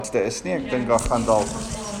Is nie, ek dink daar gaan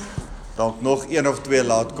dalk nog 1 of 2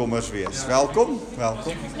 laatkommers wees. Welkom. Ja,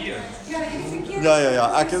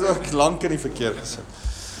 ek het ook lank in die verkeer gesit.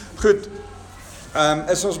 Goed,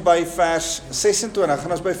 is ons by vers 26,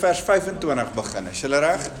 gaan ons by vers 25 begin, is julle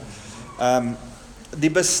reg? Die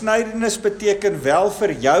besnydenis beteken wel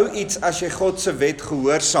vir jou iets as jy God se wet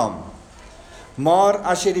gehoorsaam. Maar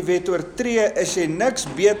as jy die wet oortree, is jy niks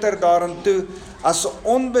beter daarin toe as 'n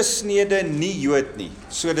onbesnede nie-Jood nie.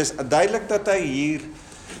 So dis duidelik dat hy hier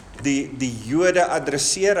die Jode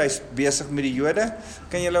adresseer, hy's besig met die Jode.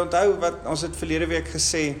 Kan julle onthou wat ons het verlede week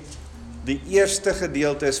gesê, die eerste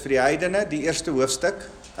gedeelte is vir die heidene, die eerste hoofstuk,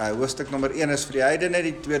 hoofstuk nommer 1 is vir die heidene,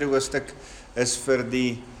 die tweede hoofstuk is vir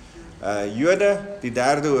die Jode, die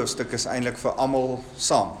derde hoofstuk is eintlik vir almal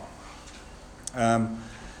saam.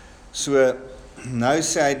 So nou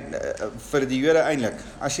sê hy vir die Jode eintlik,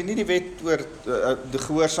 as jy nie die wet oor die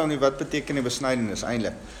gehoorsaam nie, wat beteken die besnydenis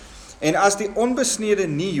eintlik? En as die onbesnede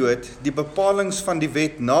nie-Jood die bepalings van die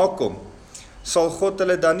wet nakom, sal God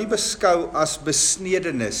hulle dan nie beskou as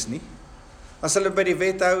besnedenis nie. As hulle by die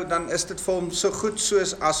wet hou, dan is dit vir hom so goed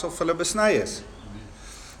soos asof hulle besny is.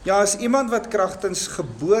 Ja, as iemand wat kragtens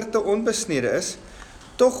geboorte onbesnede is,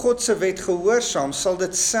 tog God se wet gehoorsaam, sal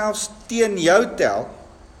dit selfs teen jou tel,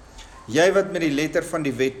 jy wat met die letter van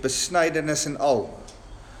die wet besnydenis en al,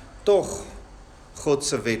 tog God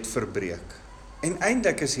se wet verbreek. En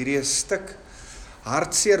eintlik is hierdie 'n stuk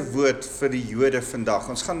hartseer woord vir die Jode vandag.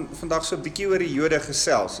 Ons gaan vandag so 'n bietjie oor die Jode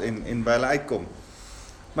gesels en by hulle uitkom.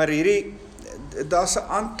 Maar daar's 'n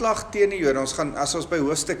aanklag teen die Jode. Ons gaan, as ons by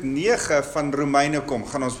hoofstuk 9 van Romeine kom,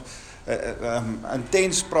 gaan ons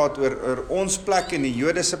intens praat oor ons plek en die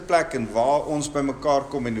Jode se plek en waar ons by mekaar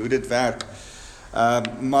kom en hoe dit werk.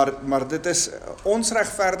 Maar dit is ons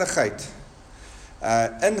regverdigheid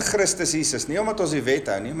in Christus Jesus, nie omdat ons die wet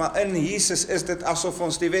hou nie, maar in Jesus is dit asof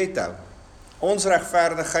ons die wet hou. Ons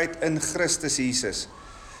regverdigheid in Christus Jesus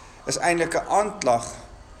is eintlik 'n aanklag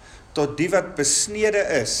tot die wat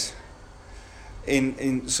besnede is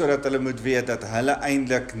en sodat hulle moet weet dat hulle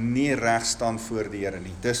eintlik nie reg staan voor die Here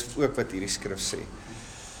nie. Dis ook wat hierdie skrif sê.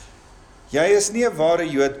 Jy is nie 'n ware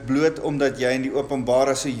Jood bloot omdat jy in die openbaar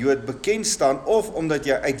as 'n Jood bekend staan of omdat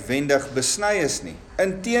jy uitwendig besny is nie.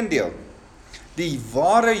 Inteendeel, die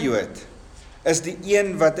ware Jood is die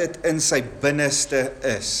een wat dit in sy binneste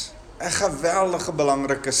is. 'n geweldige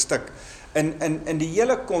belangrike stuk. In die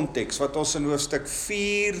hele konteks wat ons in hoofstuk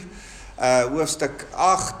 4, hoofstuk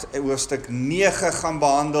 8, hoofstuk 9 gaan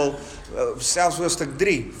behandel, selfs hoofstuk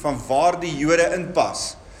 3, van waar die Jode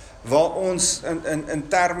inpas, waar ons in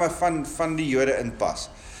terme van die Jode inpas.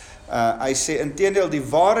 Hy sê, inteendeel, die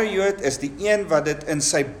ware Jood is die een wat dit in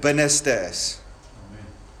sy binneste is.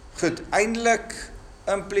 Goed, eintlik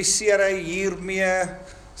impliseer hy hiermee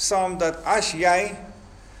saam dat as jy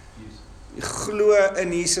glo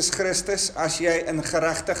in Jesus Christus, as jy in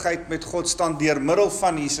geregtigheid met God staan deur middel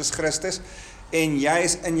van Jesus Christus, en jy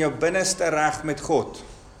is in jou binneste reg met God,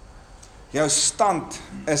 jou stand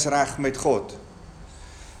is reg met God,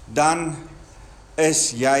 dan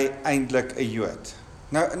is jy eintlik 'n Jood.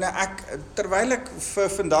 Nou ek, terwyl ek vir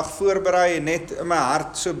vandag voorberei en net in my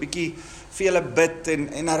hart so 'n bietjie vir julle bid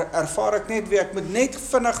en ervaar ek net ek moet net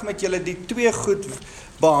vinnig met julle die twee goed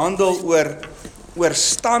behandel oor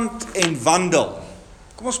stand en wandel.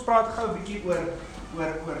 Kom ons praat gou 'n bietjie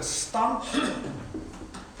oor stand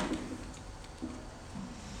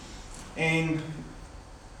en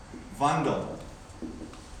wandel.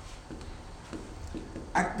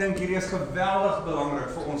 Ek dink hierdie is geweldig belangrik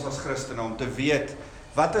vir ons as Christene om te weet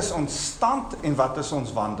wat is ons stand en wat is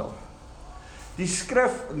ons wandel. Die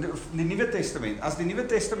skrif, die Nuwe Testament, as die Nuwe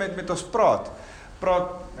Testament met ons praat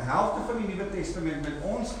die helfte van die Nuwe Testament met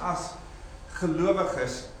ons as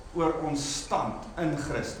gelowiges oor ons stand in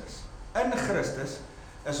Christus. In Christus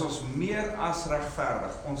is ons meer as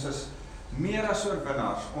regverdig, ons is meer as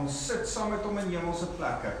oorwinnaars, ons sit saam met hom in hemelse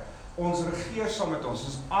plekke, ons regeer saam met ons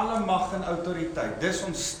is alle mag en autoriteit, dis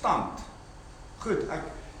ons stand. Goed,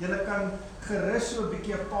 julle kan gerus so 'n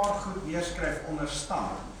bietjie 'n paar goed neerskryf onder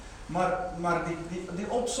stand. Maar die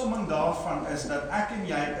opsomming daarvan is dat ek en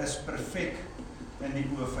jy is perfek in die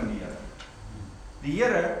oë van die Here. Die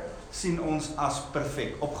Here sien ons as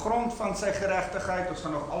perfek. Op grond van sy geregtigheid, ons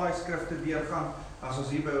gaan nog al die skrifte deurgaan, as ons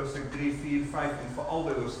hier by hoofstuk 3, 4, 5 en veral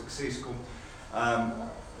by hoofstuk 6 kom.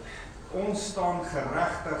 Ons staan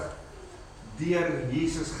geregtig deur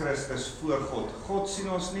Jesus Christus voor God. God sien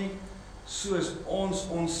ons nie soos ons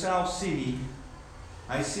onsself sien nie.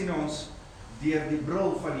 Hy sien ons deur die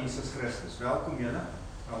bril van Jesus Christus. Welkom julle.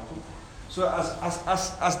 Welkom. So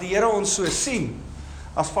as die Here ons so sien,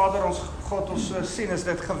 as Vader ons God ons so sien, is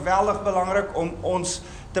dit geweldig belangrik om ons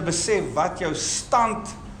te besef wat jou stand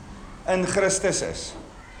in Christus is.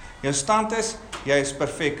 Jou stand is, jy is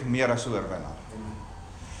perfek, meer as oorwinnaar.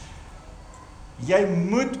 Jy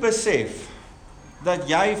moet besef, dat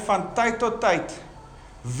jy van tyd tot tyd,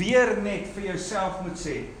 weer net vir jouself moet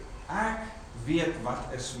sê, ek weet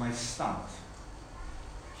wat is my stand.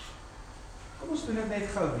 Kom ons doen dit net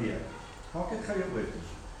gou weer. Maak dit gou jou oor toe.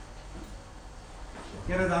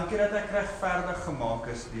 Here, dankie dat ek regverdig gemaak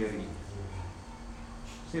is deur U.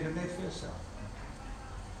 Sê dit net vir jouself.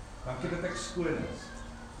 Dankie dat ek skoon is.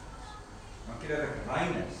 Dankie dat ek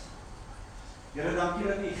rein is. Here, dankie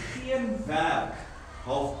dat U geen werk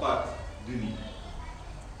halfpad doen nie.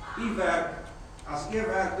 U werk, as U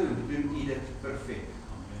werk doen U dit perfek.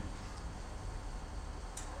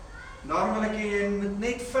 Daarom wil ek jy moet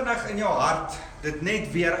net vinnig in jou hart dit net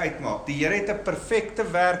weer uitmaak. Die Here het 'n perfekte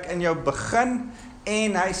werk in jou begin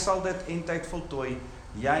en hy sal dit eintyd voltooi.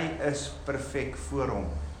 Jy is perfek voor hom.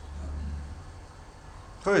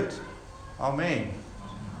 Goed. Amen.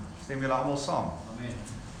 Stem julle almal saam? Amen.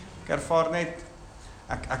 Ek ervaar net,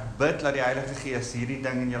 ek bid dat die Heilige Gees hierdie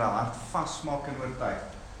ding in julle hart vasmaak en oortuig.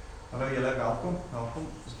 Hallo julle, welkom.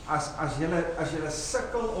 As julle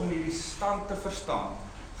sukkel om hierdie stand te verstaan,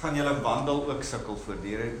 gaan julle wandel ook sukkel voor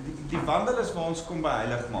die Here. Die wandel is waar ons kom by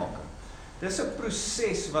heiligmaking. Dis 'n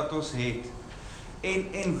proses wat ons het.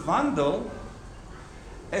 En wandel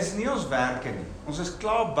is nie ons werke nie. Ons is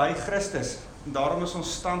klaar by Christus. En daarom is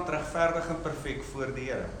ons stand regverdig en perfek voor die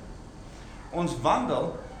Here. Ons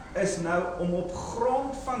wandel is nou om op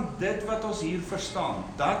grond van dit wat ons hier verstaan,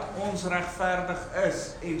 dat ons regverdig is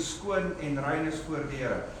en skoon en rein is voor die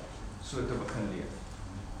Here, so te begin leef.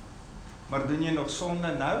 Maar doen jy nog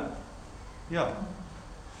sonde nou? Ja.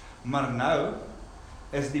 Maar nou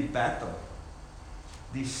is die battle,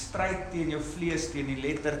 die stryd teen jou vlees, teen die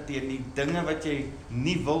letter, teen die dinge wat jy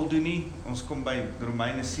nie wil doen nie, ons kom by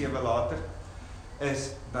Romeine 7 later,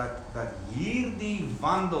 is dat hierdie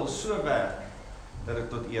wandel so werk, dat dit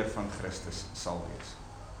tot eer van Christus sal wees.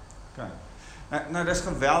 Okay. Nou dis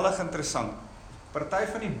geweldig interessant. Party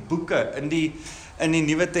van die boeke in die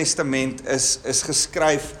Nuwe Testament is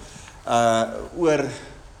geskryf oor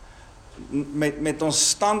met ons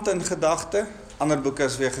stand in gedagte. Ander boeke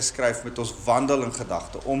is weer geskryf met ons wandel in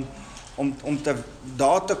gedagte om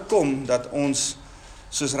daar te kom dat ons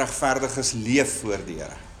soos regverdiges leef voor die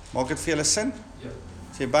Here. Maak dit vir julle sin? Ja.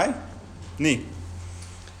 Is jy by? Nee.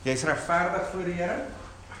 Jy is regverdig voor die Here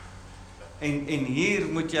en hier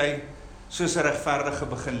moet jy soos 'n regverdige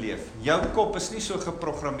begin leef. Jou kop is nie so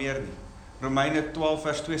geprogrammeer nie. Romeine 12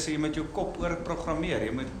 vers 2 sê jy moet jou kop oorprogrammeer.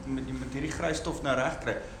 Jy moet hierdie grysstof nou reg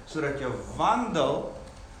kry sodat jou wandel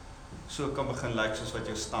so kan begin lyk soos wat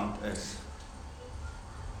jou stand is.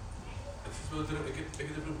 Ek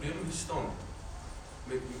het 'n probleem met die stand.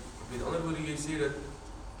 Met ander woorde, jy sê dat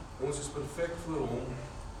ons is perfek voor hom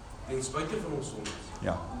ten spyte van ons sondes.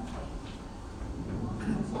 Ja.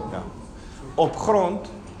 Ja. Op grond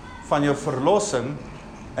van jou verlossing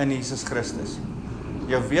in Jesus Christus.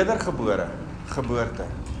 Jou wedergeboorte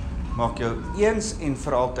maak jou eens en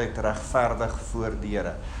vir altyd regverdig voor die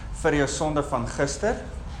Here. Vir jou sonde van gister,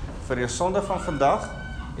 vir jou sonde van vandag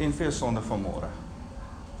en vir jou sonde van môre.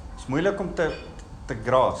 Dit is moeilik om te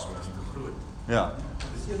grasp. Dit is te groot. Ja.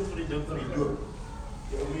 Dis een van die ding van die doop.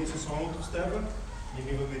 Die ou mense is saam gesterwe, die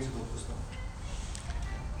nuwe mense het opgestaan.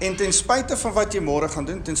 En ten spyte van wat jy môre gaan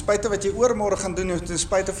doen, ten spyte wat jy oormôre gaan doen, en ten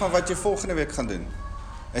spyte van wat jy volgende week gaan doen,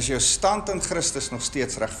 is jou stand in Christus nog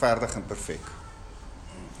steeds regverdig en perfek.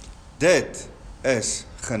 Dit is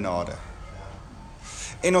genade.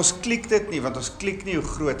 En ons klik dit nie, want ons klik nie hoe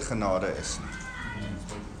groot genade is nie.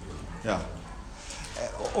 Ja.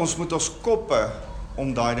 Ons moet ons koppe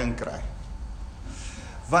om daai ding kry.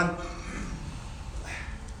 Want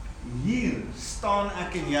hier staan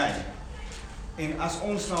ek en jy, en as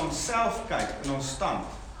ons na onsself kyk in ons stand,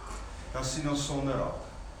 dan sien ons sonde raak.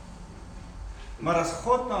 Maar as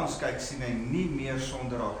God na ons kyk, sien hy nie meer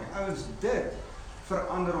sonde raak nie. Ouens, dit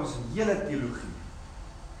verander ons hele teologie.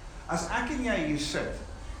 As ek en jy hier sit,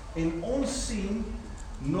 en ons sien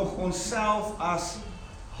nog onsself as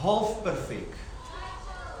half perfek,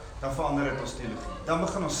 dan verander dit ons teologie. Dan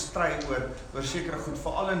begin ons stry oor sekere goed,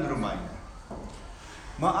 veral in Romeine.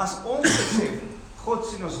 Maar as ons besef, God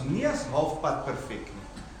sien ons nie as halfpad perfek nie,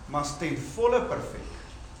 maar as ten volle perfek.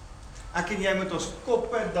 Ek en jy moet ons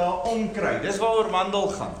koppe daar omkry. Dis waaroor wandel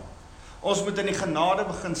gaan. Ons moet in die genade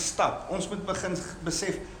begin stap. Ons moet begin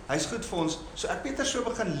besef, hy's goed vir ons, so ek beter so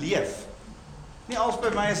begin leef. Nie alles by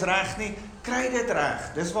my is reg nie, kry dit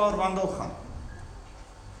reg. Dis waaroor wandel gaan.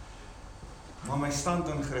 Maar my stand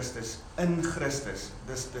in Christus,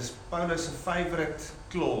 dis Paulus se favorite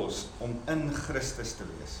clause om in Christus te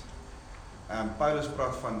wees. Paulus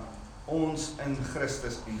praat van ons in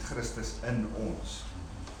Christus en Christus in ons.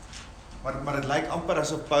 Maar dit lyk amper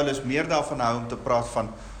asof Paulus meer daarvan hou om te praat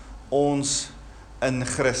van ons in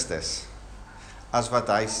Christus, as wat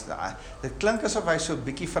hy, dit klink asof hy so 'n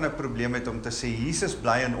bietjie van 'n probleem het om te sê, Jesus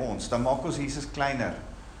bly in ons, dan maak ons Jesus kleiner.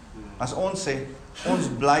 As ons sê, ons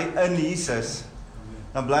bly in Jesus,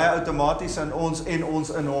 dan bly hy outomaties in ons en ons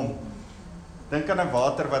in hom. Dink aan 'n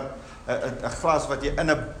water wat, 'n glas wat jy in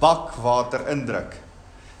 'n bak water indruk,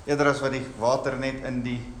 eerder as wat die water net in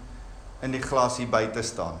die glas hier buite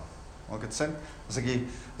staan. Maak dit sin? As ek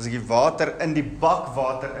die water in die bak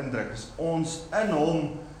water indruk, is ons in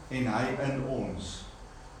hom en hy in ons.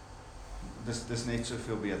 Dis net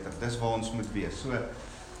soveel beter. Dis waar ons moet wees. So,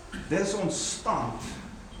 dis ons stand.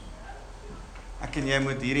 Ek en jy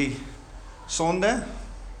moet hierdie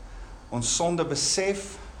ons sonde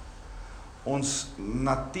besef, ons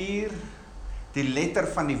natuur, die letter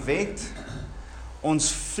van die wet,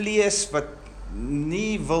 ons vlees wat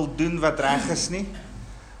nie wil doen wat reg is nie,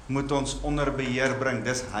 moet ons onder beheer bring.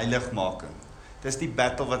 Dis heiligmaking. Dis die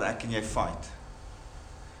battle wat ek en jy fight.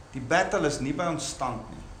 Die battle is nie by ons stand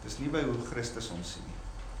nie. Dis nie by hoe Christus ons sien nie.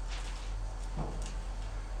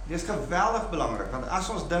 Dit is geweldig belangrik, want as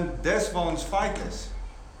ons dink dis waar ons fight is,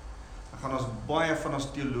 dan gaan ons baie van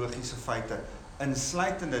ons teologiese feite,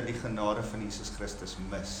 insluitende die genade van Jesus Christus,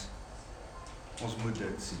 mis. Ons moet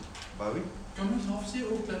dit sien. Bowie? Kan ons half sê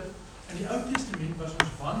ook dat in die Ou Testament was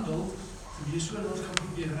ons wandel wees so dat ons gaan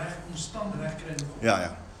probeer ons stand reg kry in God.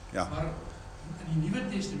 Ja. Maar in die Nuwe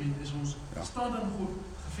Testament is ons stand in God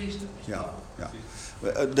gevestig. Ja.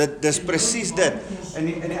 Dis presies dit. In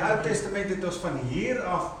die Ou Testament het ons van hier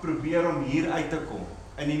af probeer om hier uit te kom.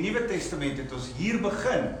 In die Nuwe Testament het ons hier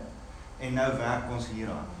begin en nou werk ons hier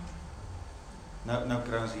aan. Nou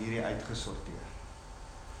kry ons hierdie uitgesorteer.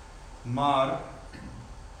 Maar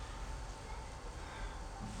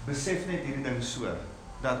besef net hierdie ding so,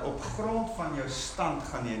 dat op grond van jou stand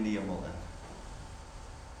gaan jy in die hemel in.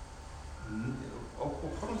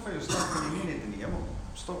 Op grond van jou stand kan jy nie net in die hemel.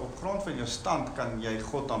 Op grond van jou stand kan jy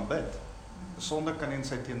God aanbid. Sonde kan nie in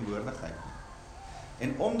sy teenwoordigheid nie.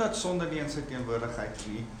 En omdat sonde nie in sy teenwoordigheid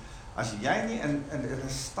nie, as jy nie in 'n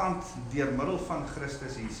stand deur middel van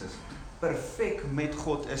Christus Jesus perfek met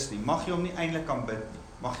God is nie, mag jy hom nie eintlik aanbid nie.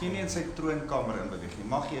 Mag jy nie in sy troonkamer in beweeg nie.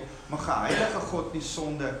 Mag 'n heilige God nie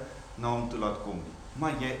sonde na hom toe laat kom nie.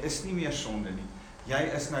 Maar jy is nie meer sonde nie. Jy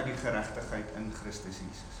is nou die geregtigheid in Christus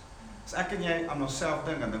Jesus. As ek en jy aan onsself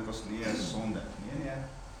dink, dan dink ons nie is sonde. Nee,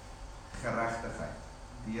 geregtigheid.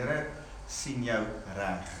 Die Here sien jou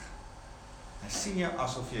reg. Hy sien jou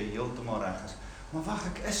asof jy heeltemal reg is. Maar wag,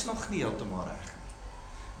 ek is nog nie heeltemal reg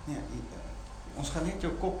nie. Nee, ons gaan net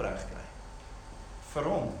jou kop reg kry. Vir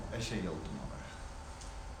hom is jy heeltemal reg.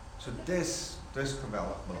 So dis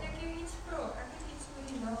geweldig belangrik. Ek het iets vra, ek het iets met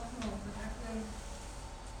die nagmaal, want ek nou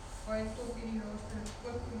baie top hierdie laaste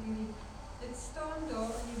ook met die, dit staan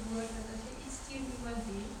daar in die woord dat as jy iets teen iemand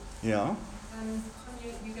doen, Ja. dan gaan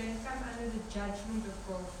jy gaan come under the judgment of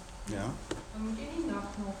God. Ja. Dan moet jy nie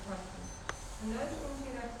nagmaal vat nie. En nou is ons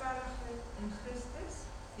die regverdigheid in Christus,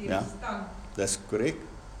 die stand. Dis korrek.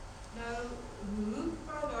 Nou, hoe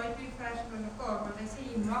praat daai twee verse met mekaar? Want hy sê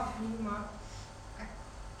jy mag nie, maar ek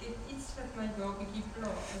het iets wat my daar bietjie pla.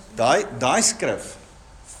 Daai skrif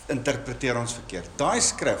interpreteer ons verkeerd. Daai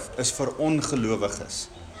skrif is vir ongelowiges.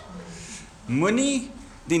 Moenie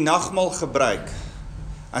die nagmaal gebruik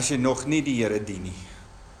as jy nog nie die Here dien nie.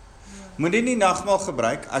 Moenie die nagmaal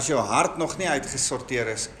gebruik as jou hart nog nie uitgesorteer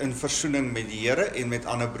is in versoening met die Here en met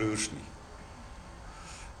ander broers nie.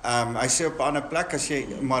 Hy sê op 'n ander plek, as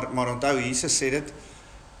jy, maar onthou, Jesus sê dit,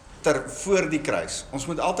 voor die kruis. Ons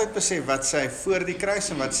moet altyd besef wat sê hy voor die kruis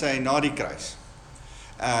en wat sê hy na die kruis.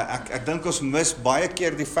 Ek dink ons mis baie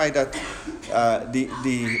keer die feit dat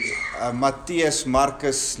Matteus,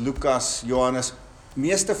 Markus, Lukas, Johannes,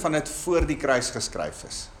 meeste van dit voor die kruis geskryf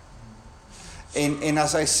is. En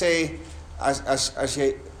as hy sê, as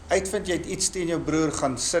jy uitvind jy het iets teen jou broer,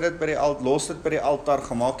 gaan sit dit by die altaar, los dit by die altaar,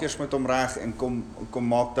 gaan maak eers met hom reg en kom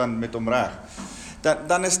maak dan met hom reg.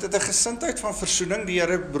 Dan is dit 'n gesindheid van versoening. Die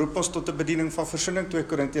Here beroep ons tot 'n bediening van versoening, 2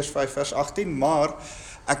 Korintiërs 5 vers 18, maar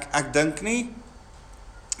ek dink nie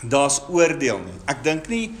daar's oordeel nie. Ek dink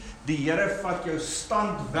nie die Here vat jou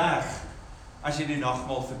stand weg as jy die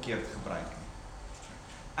nagmaal verkeerd gebruik nie.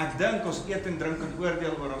 Ek dink ons eet en drink en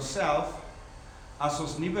oordeel oor onsself as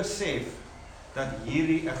ons nie besef dat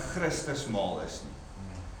hierdie 'n Christusmaal is nie.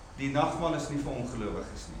 Die nagmaal is nie vir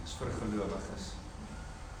ongelowiges nie, is vir gelowiges.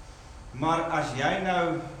 Maar as jy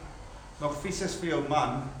nou nog vies is vir jou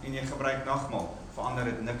man en jy gebruik nagmaal, verander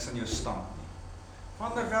dit niks aan jou stand nie.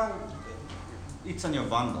 Verander wel iets aan jou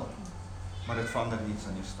wandel, maar dit verander niets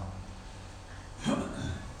aan jou stand.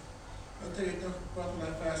 Wat jy het nog gepraat van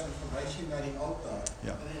die vers van verwys jy na die altaar.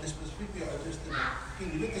 Ja. En spesifiek die Ou Testament. Die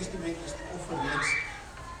Nuwe Testament is die offerreeks,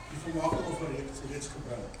 die volmaakte offerreeks reeds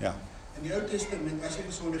gebruik. Ja, In die Ou Testament, as jy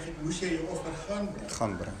gesondig het, moes jy jou offer gaan bring.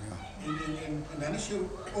 gaan bring, ja. En dan is jou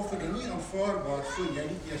offer dan nie aanvaarbaar voor jy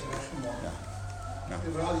dit eers reggemaak het. Ja.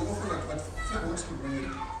 Terwyl die offer wat vir ons gebring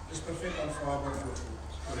het, is perfek aanvaarbaar voor God.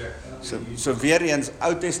 Korrek. So weer eens,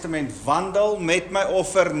 Ou Testament, wandel met my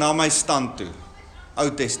offer na my stand toe. Ou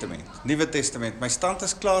Testament, Nuwe Testament, my stand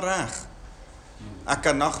is klaar reg. Ek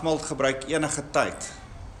kan nagmaal gebruik enige tyd.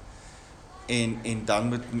 En dan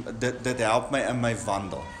moet dit help my in my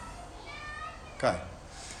wandel. OK.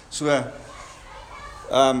 So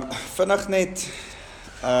vinnig net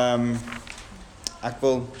ek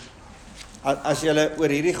wil as julle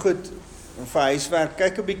oor hierdie goed vir huiswerk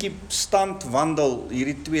kyk 'n bietjie stand wandel,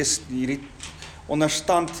 hierdie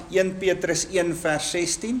onderstand 1 Petrus 1 vers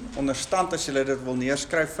 16, onderstand as julle dit wil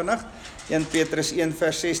neerskryf vinnig, 1 Petrus 1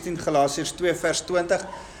 vers 16, Galasiërs 2 vers 20,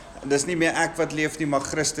 dis nie meer ek wat leef nie, maar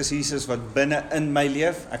Christus Jesus wat binne in my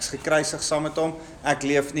leef, ek's gekruisig saam met hom, ek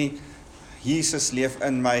leef nie, Jesus leef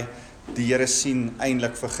in my, die Here sien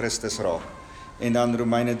eintlik vir Christus raak. En dan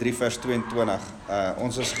Romeine 3 vers 22,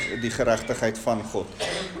 ons is die geregtigheid van God.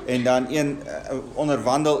 En dan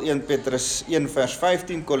onderwandel 1 Petrus 1 vers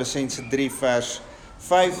 15, Kolossense 3 vers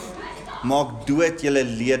 5, maak dood julle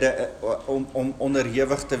lede om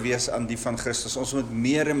onderhewig te wees aan die van Christus. Ons moet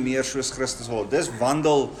meer en meer soos Christus word. Dis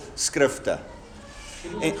wandelskrifte.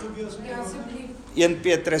 En 1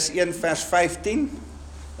 Petrus 1 vers 15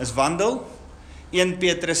 is wandel, 1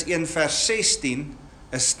 Petrus 1 vers 16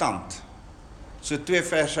 is stand. So 2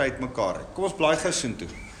 verse uit mekaar. Kom ons blaai gou soontoe.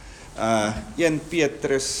 1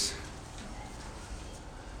 Petrus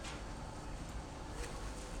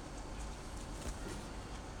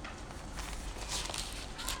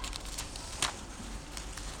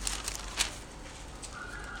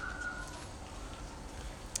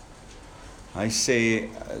Hy sê,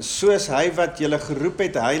 soos hy wat julle geroep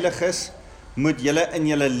het heilig is, moet julle in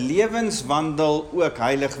julle lewenswandel ook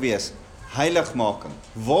heilig wees. Heiligmaking.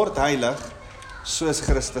 Word heilig, soos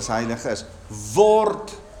Christus heilig is.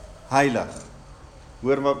 Word heilig.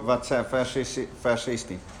 Hoor wat sê vers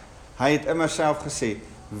 16. Hy het immer self gesê,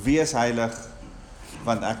 wees heilig,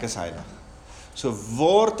 want ek is heilig. So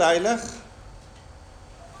word heilig,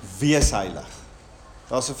 wees heilig.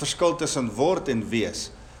 Daar's 'n verskil tussen word en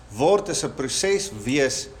wees. Word is 'n proses,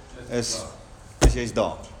 wees is jy's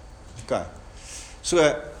daar. OK. So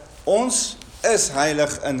ons is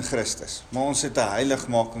heilig in Christus, maar ons het 'n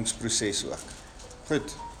heiligmakingsproses ook.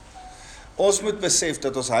 Goed. Ons moet besef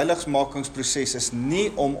dat ons heiligmakingsproses is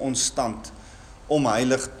nie om ons stand om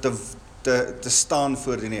heilig te staan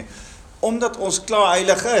voor die nie. Omdat ons klaar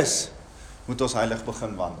heilig is, moet ons heilig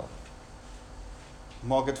begin wandel.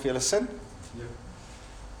 Maak dit vir julle sin? Ja.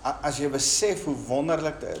 As jy besef hoe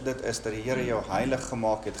wonderlik dit is dat die Here jou heilig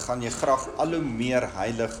gemaak het, gaan jy graag al hoe meer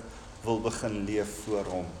heilig wil begin leef voor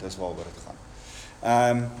hom. Dis waaroor dit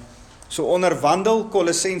gaan. So onderwandel,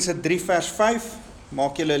 Kolossense 3 vers 5,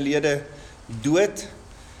 maak julle lede dood.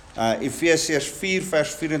 Efesiërs 4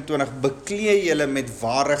 vers 24, beklee julle met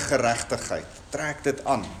ware geregtigheid. Trek dit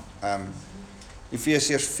aan.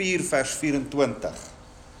 Efesiërs 4 vers 24.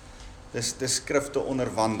 Dis skrifte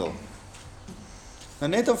onderwandel. Nou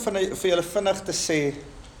net om vir julle vinnig te sê,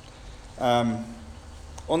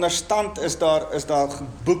 onderstand is daar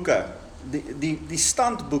boeke, die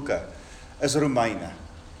standboeke is Romeine.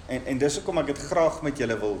 En dis hoekom ek dit graag met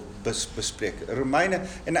julle wil bespreek. Romeine,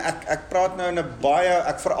 en ek praat nou in 'n baie,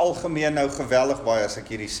 ek veralgemeen nou geweldig baie as ek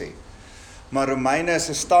hierdie sê. Maar Romeine is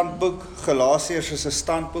 'n standboek, Galasiërs is 'n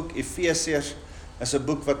standboek, Efesiërs is 'n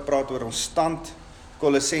boek wat praat oor ons stand,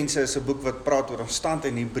 Kolossense is 'n boek wat praat oor ons stand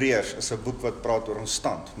en Hebreërs is 'n boek wat praat oor ons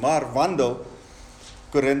stand. Maar wandel,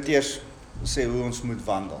 Korintiërs sê hoe ons moet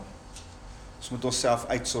wandel. Ons moet onsself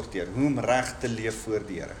uitsorteer, hoe om reg te leef voor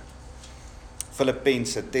die Here.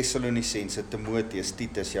 Filippense, Tessalonisense, Timoteus,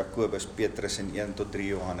 Titus, Jakobus, Petrus en 1 tot 3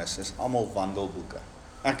 Johannes is almal wandelboeke.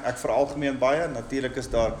 Ek veralgemeen baie, natuurlik is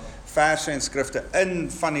daar verse en skrifte in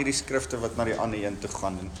van hierdie skrifte wat na die ander een toe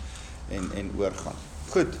gaan en oorgaan.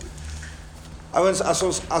 Goed. Ouens,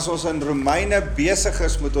 as ons in Romeine besig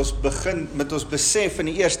is, moet ons besef in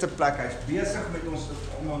die eerste plek, hy is besig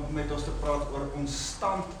om met ons te praat oor ons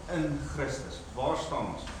stand in Christus. Waar staan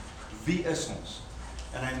ons? Wie is ons?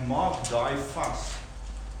 En hy maak daai vas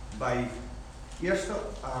by eerste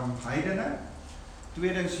heidene,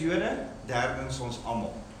 tweedens Jode, derdens ons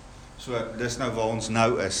almal. So, dis nou waar ons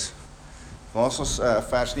nou is. Waar is ons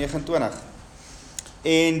vers 29?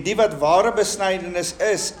 En die wat ware besnydenis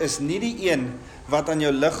is nie die een wat aan jou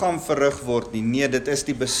liggaam verrig word nie. Nee, dit is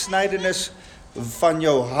die besnydenis van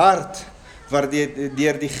jou hart, waar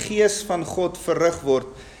deur die gees van God verrig word,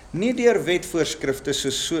 nie deur wetvoorskrifte,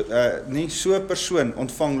 nie so 'n persoon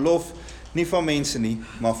ontvang lof, nie van mense nie,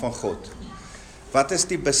 maar van God. Wat is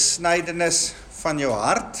die besnydenis van jou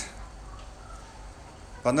hart?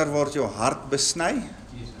 Wanneer word jou hart besny?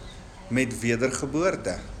 Met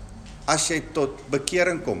wedergeboorte. As jy tot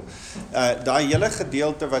bekering kom. Daai hele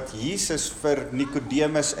gedeelte wat Jesus vir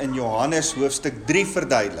Nikodemus in Johannes hoofstuk 3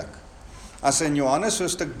 verduidelik. As in Johannes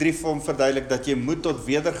hoofstuk 3 vir hom verduidelik dat jy moet tot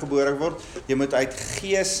wedergebore word, jy moet uit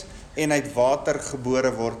gees en uit water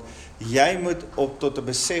gebore word. Jy moet tot 'n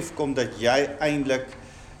besef kom dat jy eintlik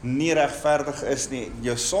nie regverdig is nie,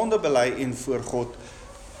 jou sonde bely en voor God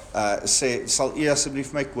sê, sal u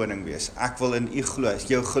asseblief my koning wees. Ek wil in u glo.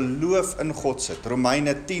 Jou geloof in God sit.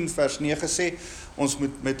 Romeine 10 vers 9 sê, ons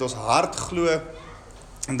moet met ons hart glo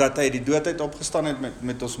en dat hy die doodheid opgestaan het,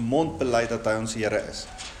 met ons mond bely dat hy ons Here is.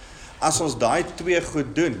 As ons daai twee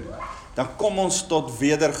goed doen, dan kom ons tot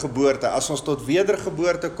wedergeboorte. As ons tot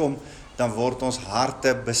wedergeboorte kom, dan word ons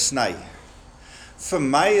harte besny. Vir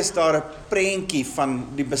my is daar 'n prentjie van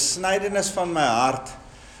die besnydenis van my hart,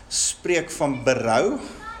 spreek van berou,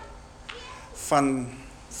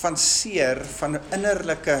 van seer, van 'n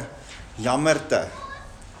innerlike jammerte,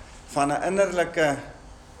 van 'n innerlike,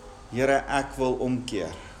 Here, ek wil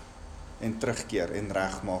omkeer en terugkeer en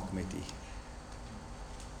regmaak met U.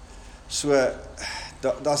 So,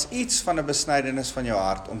 daar's iets van 'n besnydenis van jou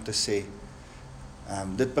hart om te sê,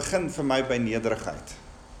 dit begin vir my by nederigheid.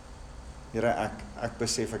 Here, ek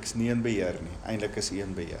besef ek is nie in beheer nie, eintlik is U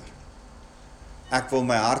in beheer. Ek wil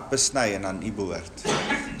my hart besny en aan U behoort.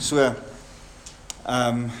 So,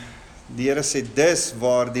 die Here sê, dis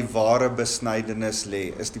waar die ware besnydenis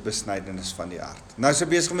lê, is die besnydenis van die hart. Nou is hy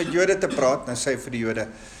besig om met Jode te praat, nou sê hy vir die Jode,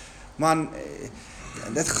 man,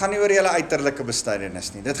 dit gaan nie oor julle uiterlike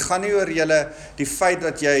besnydenis nie, dit gaan nie oor julle, die feit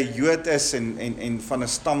dat jy Jood is en van 'n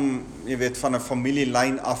stam, jy weet, van 'n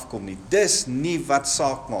familielyn afkom nie, dis nie wat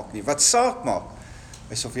saak maak nie, wat saak maak,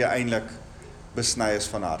 is of jy eintlik besny is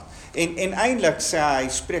van hart. En eintlik sê hy,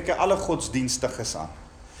 spreek hy alle godsdienstiges aan.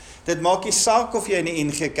 Dit maak nie saak of jy in die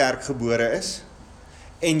NG Kerk gebore is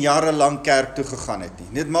en jarelang kerk toe gegaan het nie.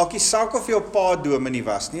 Dit maak nie saak of jou pa dominee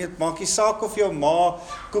was nie. Dit maak nie saak of jou ma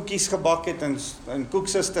koekies gebak het en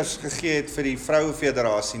koeksisters gegee het vir die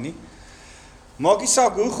Vrouefederasie nie. Maak nie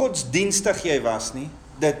saak hoe godsdienstig jy was nie.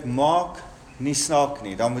 Dit maak nie saak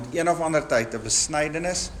nie. Dan moet een of ander tyd 'n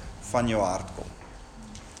besnydenis van jou hart kom.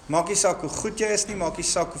 Maak nie saak hoe goed jy is nie, maak nie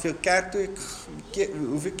saak hoeveel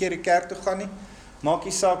keer die kerk toe gaan nie. Maak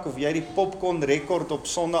nie saak of jy die popcorn rekord op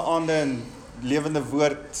sondeaande en lewende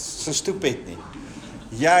woord se stoep het nie.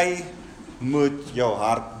 Jy moet jou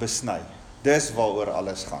hart besny. Dis waaroor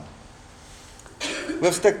alles gaan.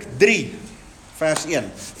 Hoofstuk 3, vers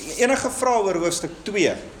 1. Enige vrae oor hoofstuk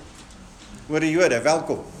 2? Oor die Jode,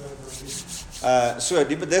 welkom.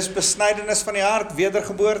 Dis besnydenis van die hart,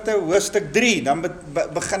 wedergeboorte, hoofstuk 3. Dan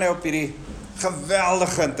begin hy op hierdie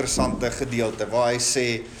geweldige interessante gedeelte, waar hy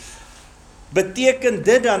sê, beteken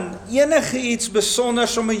dit dan enige iets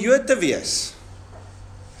besonders om 'n Jood te wees?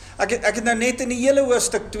 Ek het nou net in die hele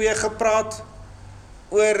hoofstuk 2 gepraat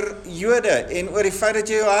oor Jode en oor die feit dat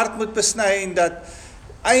jy jou hart moet besny en dat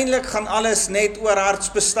eintlik gaan alles net oor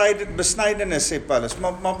hartsbesnydenis, sê Paulus.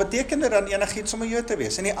 Maar beteken dit dan enigiets om 'n Jood te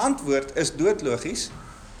wees? En die antwoord is doodlogies.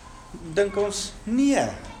 Dink ons, nee.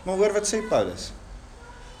 Maar hoor wat sê Paulus?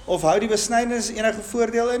 Of hou die besnydenis enige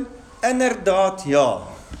voordeel in? Inderdaad, ja.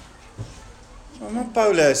 Maar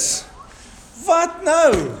Paulus, wat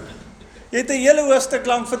nou? Jy het 'n hele hoofstuk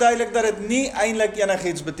lank verduidelik dat dit nie eintlik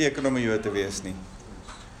enigiets beteken om 'n Jood te wees nie.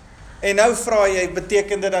 En nou vra jy,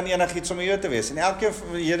 beteken dit dan enigiets om 'n Jood te wees? En elkeen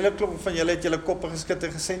hele klomp van julle het julle koppe geskud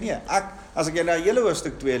en gesê nee. As ek nou hele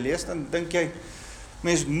hoofstuk 2 lees, dan dink jy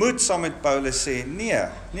mens moet saam met Paulus sê nee,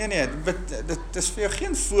 dit is vir jou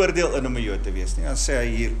geen voordeel in om 'n Jood te wees nie. Dan sê hy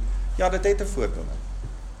hier, ja, dit het 'n voordeel.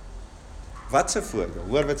 Wat 'n voordeel?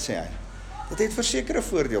 Hoor wat sê hy? Dit het versekerde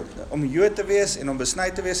voordeel. Om Jood te wees en om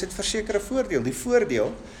besny te wees het versekerde voordeel. Die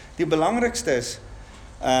voordeel, die belangrikste is,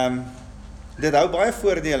 dit hou baie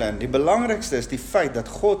voordele in. Die belangrikste is die feit dat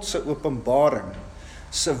God se openbaring,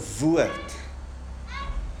 se woord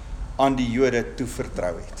aan die Jode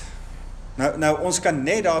toevertrou het. Nou ons kan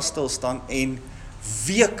net daar stil staan en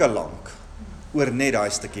weke lank oor net daai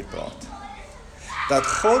stukkie praat. Dat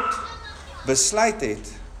God besluit het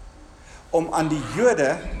om aan die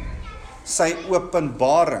Jode sy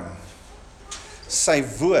openbaring, sy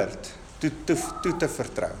woord toe te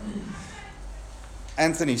vertrou.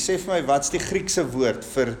 Anthony, sê vir my, wat's die Griekse woord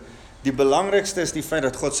vir die belangrikste is die feit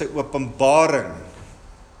dat God sy openbaring.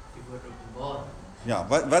 Die woord openbaar. Ja,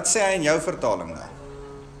 wat sê hy in jou vertaling nou?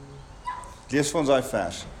 Lees vir ons daai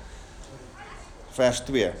vers. Vers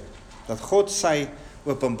 2. Dat God sy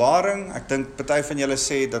openbaring, ek dink party van julle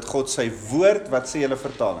sê dat God sy woord, wat sê julle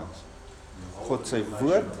vertalings? God sy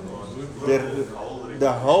woord,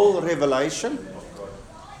 the whole revelation,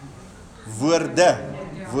 woorde,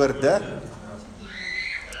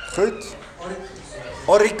 goed,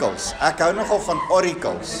 oracles, ek hou nogal van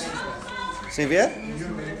oracles, sê weer?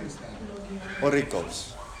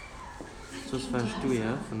 Oracles, Soos vers 2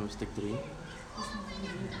 van hoofstuk 3.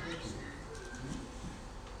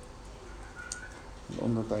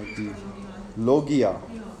 omdat hy die logia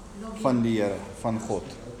van die Here, van God,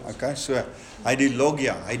 okay, so, hy die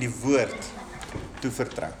logia, hy die woord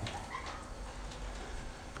toevertrou.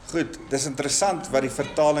 Goed, dis interessant wat die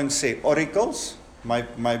vertaling sê, oracles,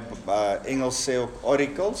 my Engels sê ook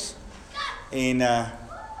oracles, en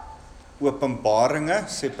openbaringe,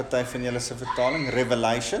 sê party van julle se vertaling,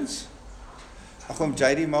 revelations. Ag om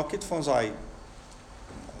JD, maak dit vir ons daai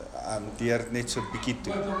deur net so bietjie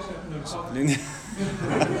toe.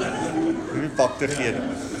 Nie pak te gee.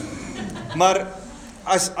 Maar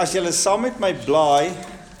as julle saam met my blaai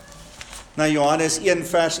na Johannes 1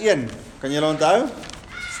 vers 1, kan julle onthou?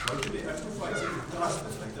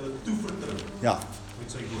 Ja.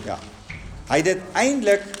 Ja. Hy het dit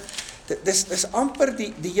eintlik dis amper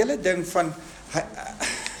die hele ding van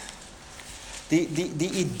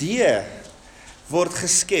die idee word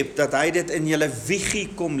geskep dat hy dit in julle wiegie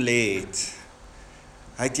kom lê het.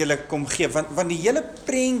 Hy het julle kom gee want die hele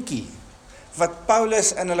prentjie wat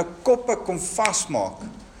Paulus in hulle koppe kom vasmaak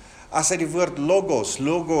as hy die woord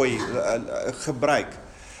logoi gebruik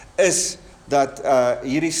is dat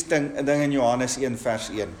hierdie ding in Johannes 1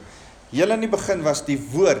 vers 1. Heel in die begin was die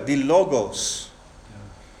woord, die logos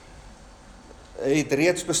het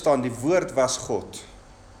reeds bestaan, die woord was God.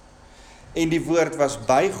 En die woord was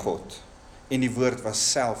by God en die woord was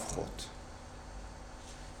self God.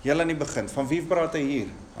 Heel in die begin, van wie praat hy hier?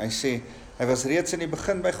 Hy sê, hy was reeds in die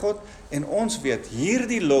begin by God en ons weet,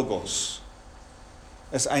 hierdie logos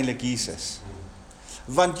is eintlik Jesus.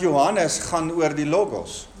 Want Johannes gaan oor die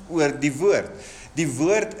logos, oor die woord. Die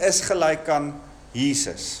woord is gelyk aan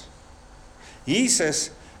Jesus. Jesus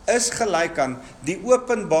is gelyk aan die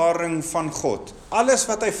openbaring van God. Alles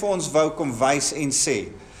wat hy vir ons wou kom wys en sê.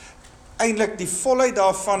 Eintlik die volheid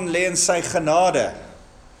daarvan lê in sy genade.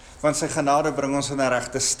 Want sy genade bring ons in 'n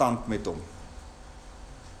regte stand met hom.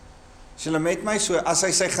 As julle met my so, as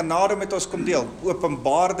hy sy genade met ons kom deel,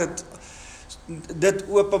 openbaar dit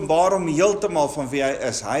openbaar hom heeltemal van wie hy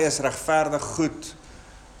is. Hy is regverdig goed.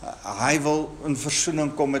 Hy wil in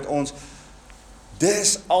versoening kom met ons.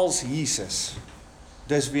 Dis als Jesus.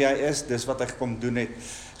 Dis wie hy is, dis wat hy kom doen het.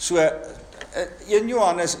 So, in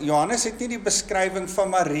Johannes het nie die beskrywing van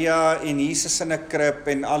Maria en Jesus in 'n krib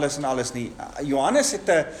en alles nie. Johannes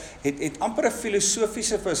het amper 'n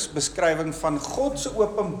filosofiese beskrywing van God se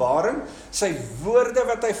openbaring, sy woorde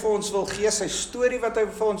wat hy vir ons wil gee, sy storie wat hy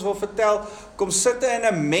vir ons wil vertel, kom sit hy in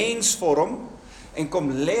 'n mensvorm en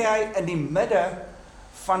kom lê hy in die midde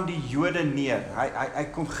van die Jode neer. Hy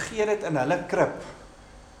kom gee dit in hulle krib.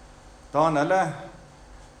 Daar in hulle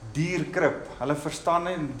dierkrib. Hulle verstaan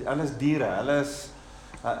nie, hulle is diere. Hulle is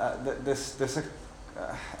dis 'n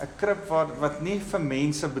krib wat nie vir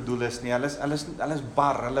mense bedoel is nie. Hulle is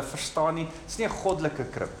bar. Hulle verstaan nie. Dis nie 'n goddelike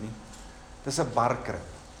krib nie. Dis 'n barkrib.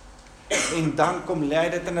 En dan kom lê hy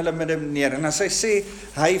dit in hulle midde neer. En as hy sê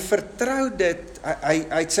hy vertrou dit, hy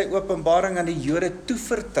het sy openbaring aan die Jode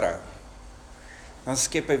toevertrou. Dan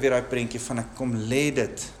skep hy weer daai prentjie van ek kom lê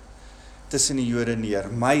dit tussen die Jode neer.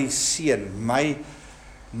 My seun,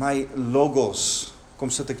 my logos, kom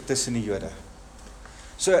sit ek tussen die Jode.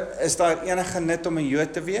 So, is daar enige nut om 'n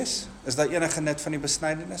Jood te wees? Is daar enige nut van die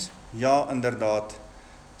besnydenis? Ja, inderdaad,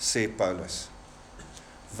 sê Paulus.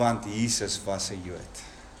 Want Jesus was 'n Jood.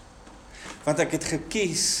 Want ek het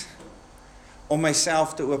gekies om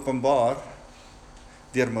myself te openbaar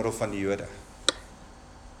deur middel van die Jode.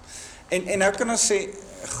 En nou kan ons sê,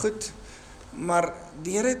 goed, maar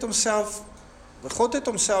die Here het homself, God het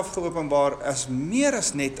homself geopenbaar as meer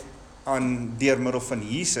as net deur middel van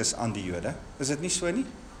Jesus aan die Jode. Is dit nie so nie?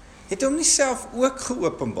 Het hom nie self ook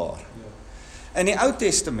geopenbaar? In die Ou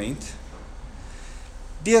Testament,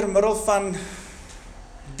 deur middel van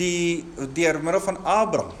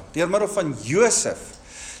Abraham, deur middel van Josef,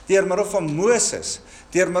 deur middel van Moses,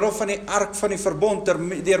 deur middel van die ark van die verbond,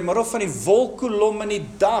 deur middel van die wolkkolom in die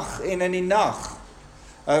dag en in die nag.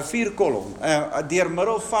 4 kolom, deur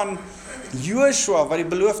middel van Joshua wat die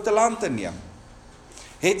beloofde land inneem.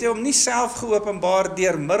 Het hy hom nie self geopenbaar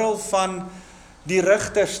deur middel van die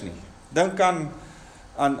rigters nie. Dink aan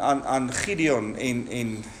Gideon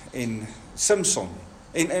en Samson.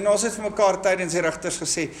 En ons het vir mekaar tydens die rigters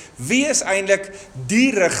gesê, wie is eintlik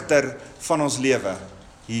die rigter van ons lewe?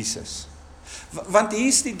 Jesus. Want hier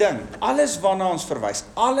is die ding, alles waarna ons verwys,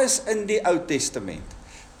 alles in die Ou Testament,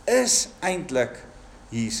 is eintlik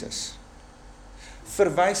Jesus.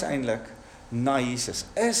 Verwys eintlik na Jesus,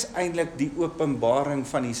 is eintlik die openbaring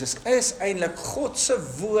van Jesus, is eintlik God se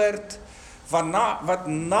woord, wat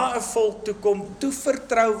na 'n volk toe kom,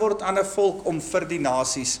 toevertrou word aan 'n volk om vir die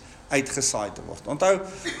nasies uitgesaai te word. Onthou,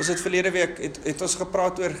 ons het verlede week, het ons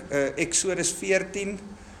gepraat oor Exodus 14,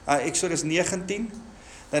 Exodus 19,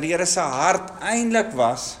 dat die Here se hart eintlik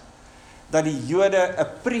was, dat die Jode 'n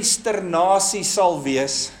priesternasie sal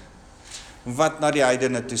wees, wat na die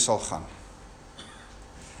heidene toe sal gaan.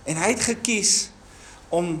 En hy het gekies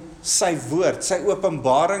om sy woord, sy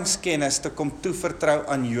openbaringskennis te kom toevertrou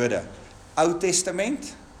aan Jode. Ou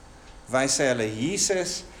Testament, wys hy hulle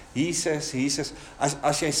Jesus.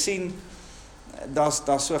 As jy sien,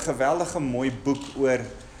 daar's so 'n geweldige mooi boek oor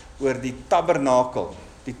die tabernakel.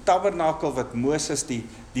 Die tabernakel wat Moses die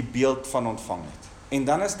beeld van ontvang het. En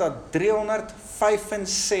dan is daar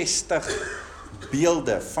 365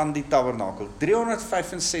 beelde van die tabernakel.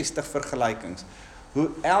 365 vergelykings. Hoe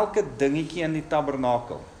elke dingetjie in die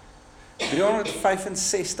tabernakel,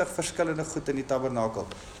 365 verskillende goed in die tabernakel,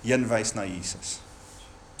 heen wys na Jesus.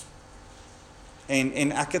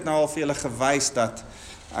 En ek het nou al vir julle gewys dat,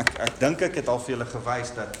 ek dink ek het al vir julle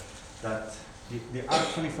gewys dat die ark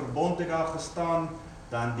van die verbond het daar gestaan,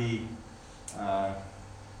 dan die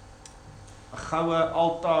goue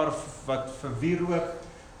altaar wat vir wierook,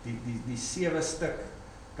 die 7 stuk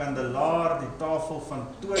kandelaar, die tafel van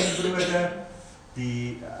toonbrode,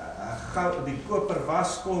 die koper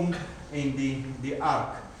waskom en die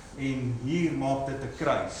ark. En hier maak dit 'n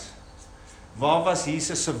kruis. Waar was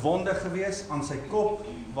Jesus se wonde gewees? Aan sy kop,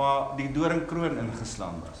 waar die doringkroon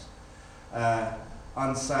ingeslaan was.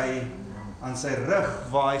 Aan sy rug,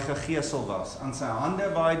 waar hy gegeesel was. Aan sy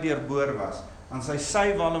hande, waar hy deurboor was. Aan sy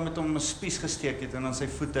sy, waar hulle met hom 'n spies gesteek het. En aan sy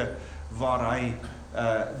voete, waar hy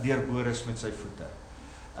deurboor is met sy voete.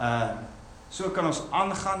 So kan ons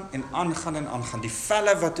aangaan. Die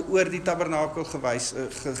velle wat oor die tabernakel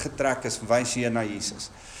getrek is, wys hier na Jesus.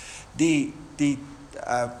 Die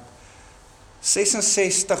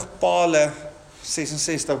 66 pale,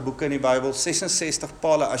 66 boeke in die Bybel, 66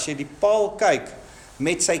 pale, as jy die paal kyk,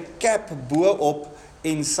 met sy cap bo op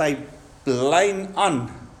en sy lyn aan,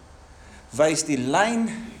 wys die lyn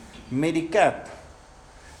met die cap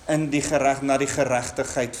in na die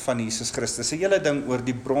geregtigheid van Jesus Christus. 'n hele ding oor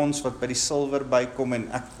die brons wat by die silwer bykom, en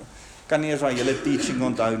ek kan nie eens daai hele teaching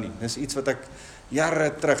onthou nie. Dis iets wat ek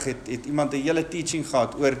jare terug het iemand 'n hele teaching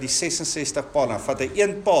gehad oor die 66 paal. Dan vat hy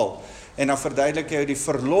een paal en dan verduidelik hy die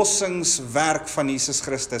verlossingswerk van Jesus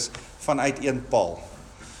Christus vanuit een paal.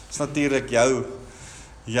 Dis natuurlik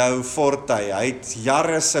jou forte. Hy het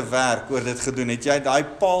jare se werk oor dit gedoen. Het jy daai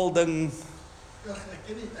paal ding? Ja, ek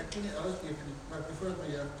ken nie alles nie, maar voordat my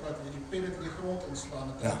jou praat, jy die pen in die grond inslaan,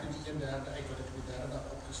 en trek jy die 1/3 uit wat ek die 3de dag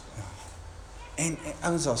opgestaan. En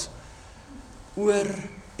ouens, as oor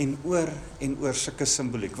en oor sulke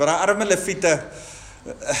simboliek. Wat daai arme leviete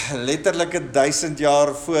letterlik 1000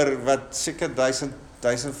 jaar voor, wat seker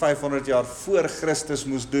 1500 jaar voor Christus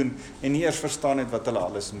moes doen, en nie eers verstaan het wat hulle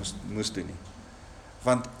alles moes doen nie.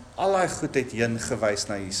 Want al daai goed het heen gewys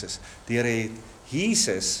na Jesus. Die Here het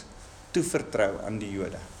Jesus toevertrou aan die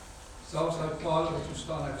Jode. Selfs daai pale wat so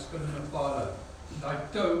staan, hy verskillende pale. Daai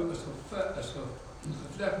tou is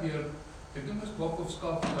gevleg deur, ek noem dit bok of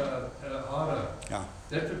skaap hare. Ja.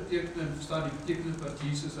 Dit beteken, verstaan die betekenis wat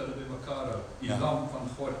Jesus hulle bymekaar hou, die lam van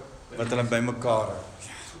God. Wat hulle bymekaar hou.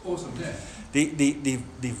 Awesome, né?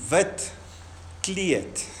 Die wit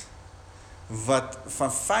kleed wat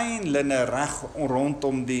van fyn linne reg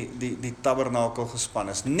rondom die tabernakel gespan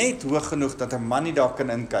is, net hoog genoeg dat 'n man nie daar kan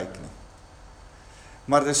inkyk nie.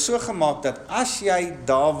 Maar dit is so gemaak dat as jy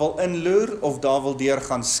daar wil inloer of daar wil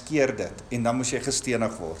deurgaan, skeer dit, en dan moes jy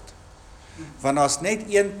gestenig word. Want daar's net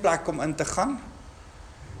een plek om in te gaan,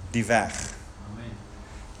 die weg,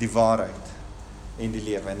 die waarheid en die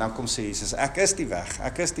lewe. En dan kom sê Jesus, ek is die weg,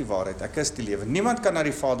 ek is die waarheid, ek is die lewe. Niemand kan na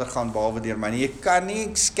die Vader gaan behalwe deur my nie. Jy kan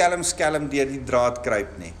nie skelm deur die draad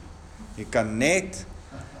kruip nie. Jy kan net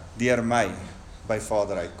deur my by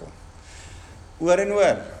Vader uitkom. Oor en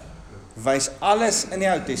oor wys alles in die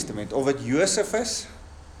Ou Testament, of dit Josef is,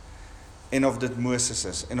 en of dit Moses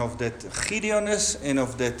is, en of dit Gideon is, en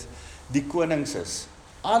of dit die konings is,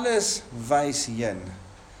 Alles wys heen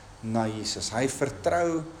na Jesus. Hy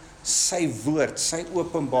vertrou sy woord, sy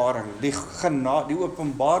openbaring, die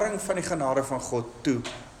openbaring van die genade van God toe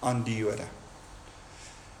aan die Jode.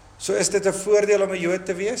 So is dit 'n voordeel om 'n Jood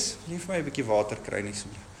te wees? Nie vir my 'n bietjie water kry nie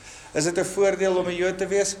asseblief. Is dit 'n voordeel om 'n Jood te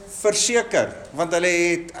wees? Verseker, want hulle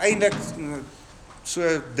het eintlik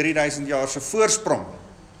so 3000 jaar se voorsprong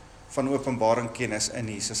van openbaring kennis in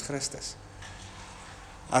Jesus Christus.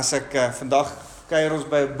 As ek vandag kuier ons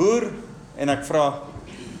by 'n boer en ek vra,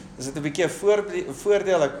 is dit 'n bietjie 'n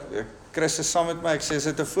voordeel, ek Chris is saam met my, ek sê, is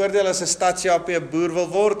dit 'n voordeel as 'n stadsjappie 'n boer wil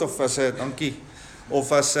word, of as 'n, dankie,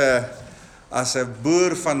 of as 'n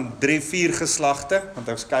boer van 3-4 geslagte, want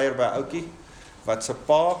ons kuier by 'n ouetjie, wat sy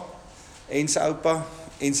pa, en sy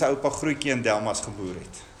oupa grootjie in Delmas geboer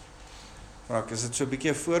het. Vraag, is dit so 'n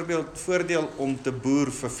bietjie 'n voordeel om te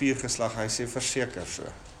boer vir 4 geslag? Hy sê verseker so.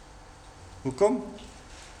 Hoekom?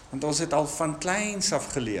 Want ons het al van kleins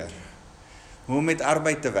af geleer hoe om met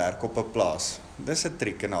arbeid te werk op 'n plaas. Dis 'n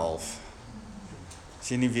triek en 'n half. As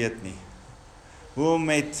jy nie weet nie. Hoe om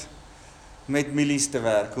met milies te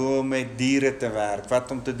werk, hoe om met diere te werk,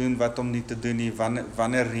 wat om te doen, wat om nie te doen nie,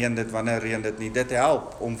 wanneer reën dit nie. Dit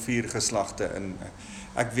help om 4 geslagte in.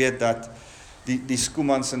 Ek weet dat die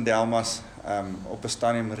Skoemans in Delmas op 'n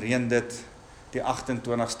stadium reën dit die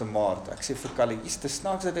 28ste Maart. Ek sê vir Callie, "Is te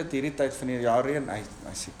snaaks dat dit hierdie tyd van die jaar reën." Hy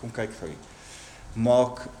sê, "Kom kyk gou hier."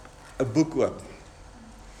 Maak 'n boek oop.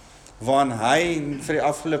 Waarin hy vir die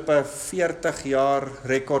afgelope 40 jaar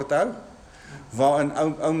rekord hou, waarin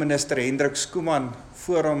ou minister Hendrik Schoeman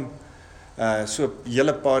voor hom so 'n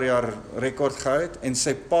hele paar jaar rekord gehou het, en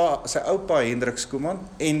sy oupa Hendrik Schoeman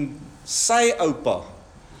en sy oupa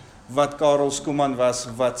wat Karel Schoeman was,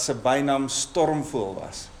 wat sy bynaam Stormvoël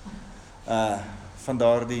was.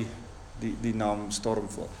 Vandaar die naam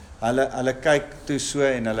Stormvoël. Hulle kyk toe so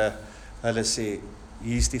en hulle sê,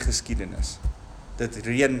 hier's die geskiedenis. Dit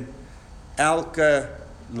reën elke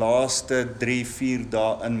laaste 3-4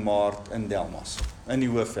 dae in Maart in Delmas, in die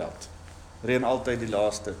Hoëveld. Reën altyd die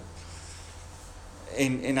laaste.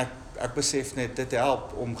 En ek besef net, dit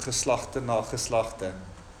help om geslagte na geslagte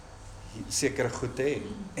sekere goed te hê.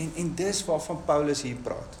 En dis waarvan Paulus hier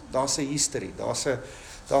praat. Daar's 'n history,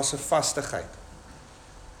 daar's 'n vastigheid.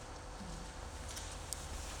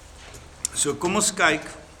 So kom ons kyk.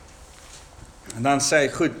 En dan sê hy,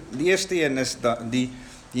 goed, die eerste een is die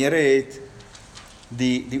Here het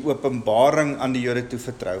die openbaring aan die Jode toe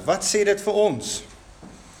vertrou. Wat sê dit vir ons?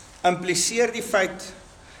 Impliseer die feit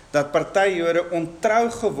dat party Jode ontrou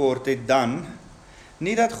geword het dan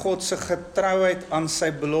nie dat God se getrouheid aan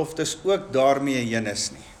sy beloftes ook daarmee heen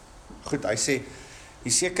is nie. Goed, hy sê,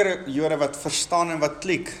 die sekere Jode wat verstaan en wat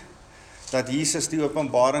klik, dat Jesus die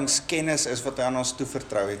openbaringskennis is wat hy aan ons toe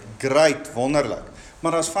vertrou het. Great, wonderlik.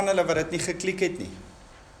 Maar daar's van hulle wat dit nie geklik het nie.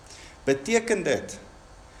 Beteken dit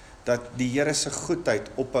dat die Here se goedheid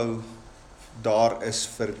ophou daar is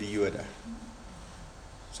vir die Jode?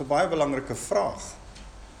 Dis 'n baie belangrike vraag.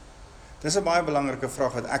 Dis 'n baie belangrike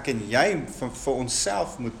vraag wat ek en jy vir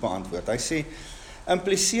onsself moet beantwoord. Hy sê,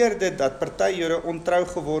 impliseer dit dat party Jode ontrou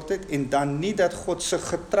geword het en dan nie dat God se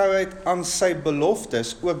getrouheid aan sy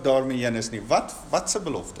beloftes ook daarmee heen is nie. Wat se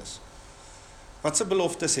beloftes? Wat se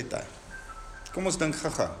beloftes het hy? Kom ons dink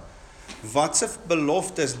gou-gou. Wat se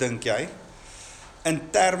beloftes dink jy?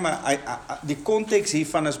 In terme, die konteks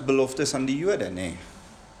hiervan is beloftes aan die Jode, nê?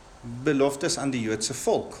 Beloftes aan die Joodse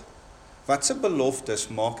volk. Wat se beloftes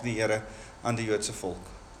maak die Here aan die Joodse volk?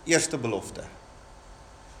 Eerste belofte.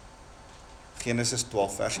 Genesis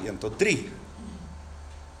 12 vers 1 tot 3.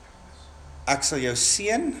 Ek sal jou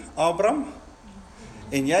seën, Abraham,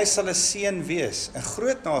 en jy sal 'n seën wees, 'n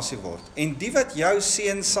groot nasie word. En die wat jou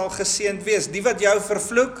seën sal geseënd wees, die wat jou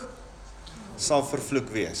vervloek, sal vervloek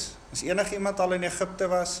wees. As enigiemand al in Egipte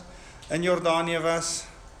was, in Jordanië was,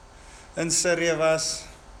 in Sirië was,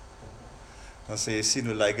 dan sê jy sien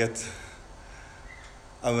hoe lyk dit,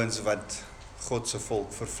 ouens wat God se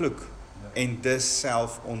volk vervloek, en dis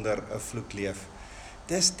self onder 'n vloek leef.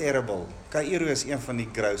 Dis terrible. Kaïro is een van die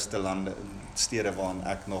grouste stede waarin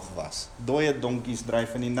ek nog was. Dooie donkies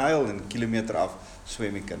dryf in die Nyl en kilometer af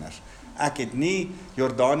swem die kinders. Ek het nie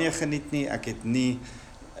Jordanië geniet nie, ek het nie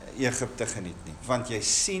Egipte geniet nie, want jy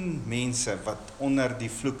sien mense wat onder die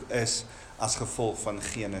vloek is as gevolg van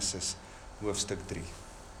Genesis hoofstuk 3.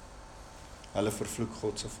 Hulle vervloek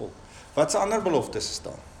God se volk. Wat se ander beloftes is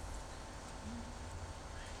daar?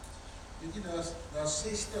 Weet jy, daar's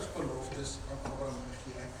 60 beloftes aan Abraham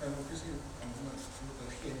gegee. Ek kan ook nie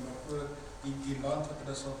gee nie, maar voor die land wat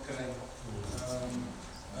hulle sal kry.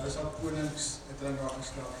 Hulle sal konings het hulle daar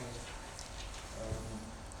geslag hê.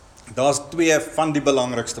 Daar's twee van die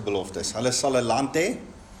belangrikste beloftes. Hulle sal 'n land hê,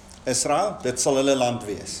 Israel, dit sal hulle land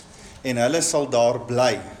wees. En hulle sal daar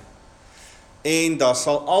bly. En daar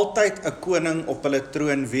sal altyd 'n koning op hulle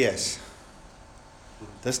troon wees.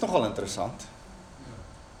 Dis nogal interessant.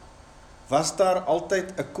 Was daar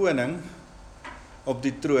altyd 'n koning op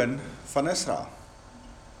die troon van Israel?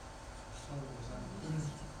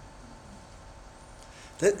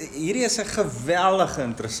 Hierdie is 'n geweldige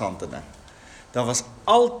interessante ding. Daar was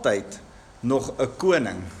altyd nog 'n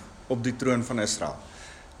koning op die troon van Israel.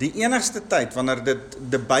 Die enigste tyd wanneer dit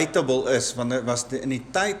debatable is, wanneer was in die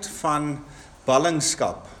tyd van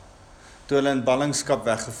ballingskap, toe hulle in ballingskap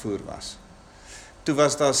weggevoer was. Toe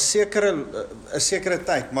was daar 'n sekere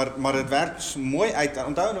tyd, maar dit werk mooi uit.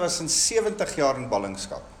 Onthou, hulle was in 70 jaar in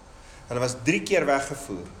ballingskap. Hulle was 3 keer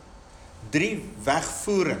weggevoer. 3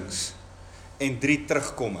 wegvoerings en 3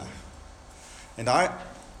 terugkomme. En daai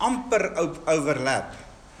amper overlap.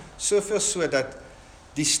 Soveel so dat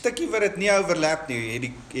die stukkie wat dit nie overlap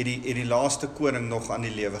nie, het die laaste koning nog aan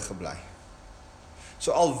die lewe gebly.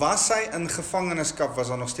 So al was hy in gevangenskap, was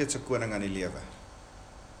daar nog steeds 'n koning aan die lewe.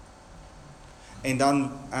 En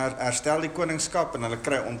dan herstel die koningskap en hulle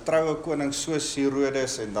kry ontroue konings soos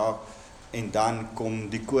Herodes en dan kom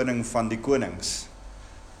die koning van die konings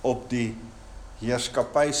op die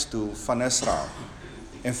heerskapystoel van Israel.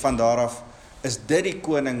 En van daar af is dit die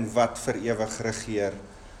koning wat vir ewig regeer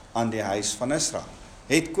aan die huis van Israel.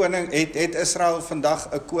 Het Israel vandag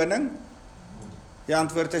 'n koning? Die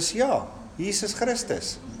antwoord is ja, Jesus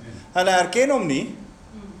Christus. Hulle herken hom nie,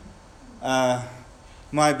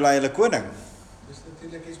 maar hy bly hulle koning. Dis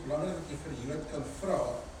natuurlik iets belangrik wat jy vir die Jood kan vra.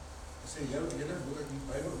 Sê julle boek in die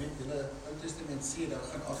Bybel weet julle Ou Testament sê daar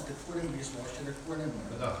gaan altyd 'n koning wees, waar jy 'n koning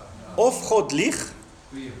moet. Of God lieg,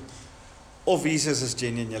 of Jesus is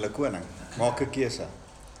genuine julle koning. Maak 'n keuse.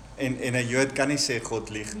 En 'n Jood kan nie sê God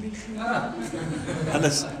lieg nie.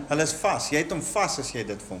 Hulle is vas. Jy het hom vas as jy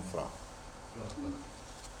dit vir hom vra.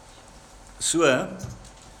 So,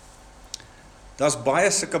 daar's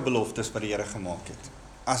baie sulke beloftes wat die Here gemaak het.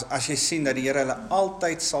 As jy sien dat die Here hulle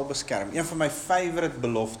altyd sal beskerm. Een van my favorite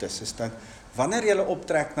beloftes is dat wanneer jy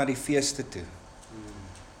optrek na die feeste toe,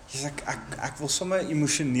 ek wil sommer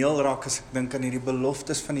emosioneel raak as ek dink aan hierdie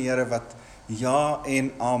beloftes van die Here wat ja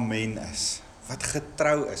en amen is, wat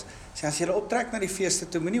getrou is. Sê as jy optrek na die feeste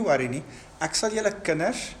toe, moenie worry nie, ek sal julle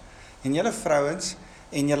kinders en julle vrouens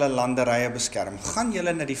en julle landerye beskerm. Gaan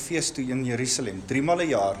julle na die fees toe in Jerusalem 3 maal 'n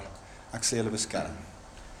jaar, ek sal julle beskerm.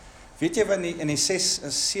 Weet jy wat in die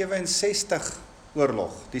 67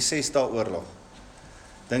 oorlog, die 6 dae oorlog,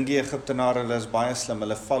 dink die Egiptenare, hulle is baie slim,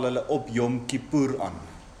 hulle val hulle op Yom Kippur aan.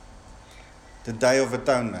 The Day of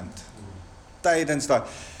Atonement. Tydens daai.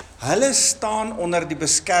 Hulle staan onder die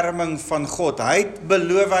beskerming van God. Hy het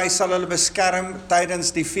beloof hy sal hulle beskerm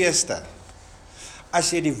tydens die feeste.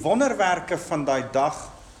 As jy die wonderwerke van daai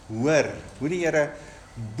dag hoor, hoe die Here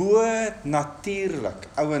bo natuurlik,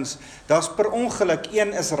 ouens, daar's per ongeluk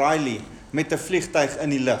een Israeli met 'n vliegtuig in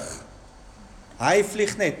die lug. Hy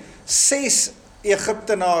vlieg net 6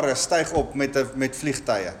 Egiptenare styg op met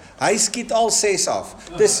vliegtuie. Hy skiet al 6 af.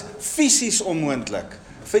 Dis fisies onmoontlik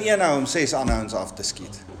vir een ou om 6 ander ouens af te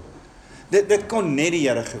skiet. Dit kon net die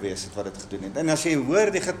Here gewees het wat dit gedoen het. En as jy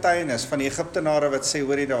hoor die getuienis van die Egiptenare wat sê,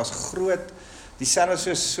 hoor jy, daar was groot,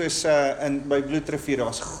 dieselfde soos by Bloedrivier, daar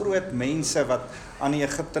was groot mense wat aan die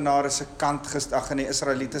Egiptenare se kant aan die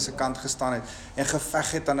Israeliete se kant gestaan het en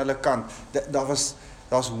geveg het aan hulle kant.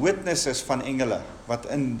 Daar's witnesses van engele wat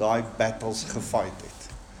in daai battles gefight het.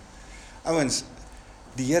 Ouens,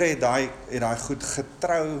 die Here het daai goed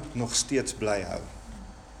getrou nog steeds bly hou.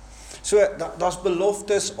 So, daar's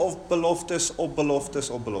beloftes op beloftes op beloftes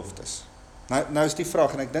op beloftes. Nou is die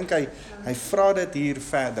vraag, en ek dink hy vra dit hier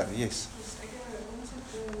verder, yes. Ons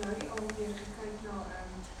het nou die aand weer gekyk na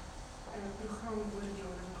 'n program oor die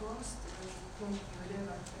Holocaust, oor die klomp Jode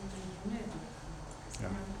wat in miljoene doodgemaak is. Ja.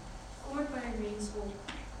 En dan kom ek by 'n mens op,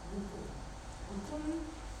 hoekom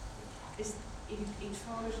is iets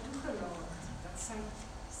vaders toegelaat dat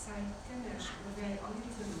sy kinders oor wie hy al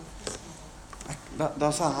die beloftes maak?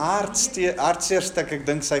 Daar's 'n hartseer stuk, ek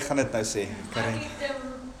dink sy gaan dit nou sê, Karen. Ek het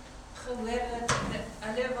gehoor dat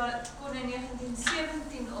hulle wat kon in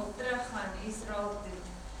 1917 op teruggaan Israel toe.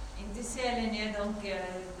 En toe sê hulle nee, dankie,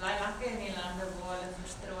 hulle bly lekker in die lande waar hulle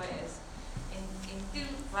verstrooi is. En toe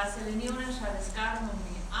was hulle nie onder sy beskerming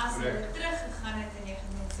nie. As hulle teruggegaan het in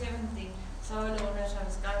 1917, sou hulle onder sy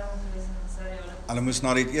beskerming gewees en sou hulle moes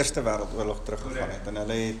na die Eerste Wêreldoorlog teruggegaan het en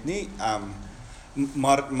hulle het nie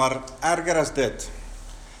maar erger as dit.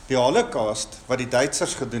 Die Holocaust wat die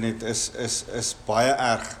Duitsers gedoen het is baie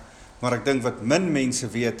erg, maar ek dink wat min mense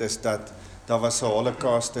weet is dat Daar was 'n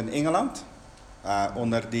holocaust in Engeland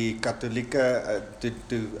onder die katholieke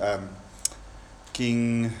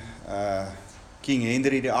King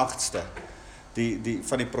Henry die 8ste. Die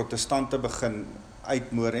van die protestante begin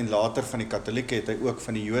uitmoor en later van die katholieke het hy ook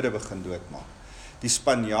van die Jode begin doodmaak. Die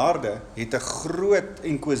Spanjaarde het 'n groot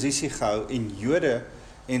inkwisisie gehou en Jode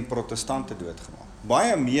en protestante doodgemaak.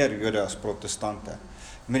 Baie meer Jode as protestante.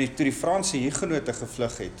 Met toe die Franse Hugenote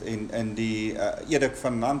gevlug het en in die Edik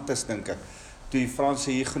van Nantes dink ek, toe die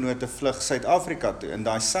Franse Hugenote vlug Suid-Afrika toe in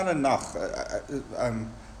daai selfde nag,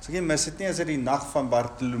 as ek nie mis dit nie, is dit die nag van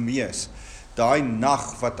Bartholomeus. Daai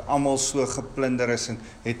nag wat almal so geplunder is en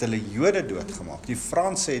het hulle Jode doodgemaak. Die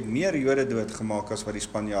Franse het meer Jode doodgemaak as wat die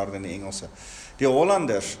Spanjaarde en die Engelse. Die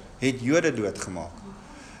Hollanders het Jode doodgemaak.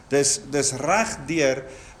 Dis reg deur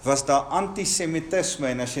was daar antisemitisme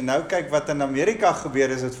en as jy nou kyk wat in Amerika gebeur,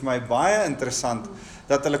 is dit vir my baie interessant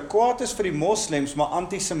dat hulle kwaad is vir die moslems, maar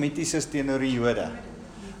antisemities is teenoor die Jode.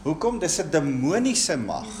 Hoekom? Dis 'n demoniese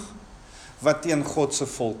mag wat teen God se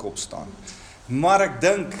volk opstaan. Maar ek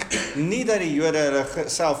dink nie dat die Jode hulle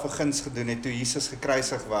self 'n guns gedoen het toe Jesus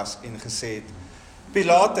gekruisig was en gesê het,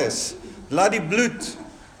 Pilatus, laat die bloed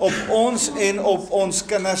op ons en op ons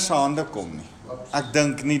kinders se hande kom nie. Ek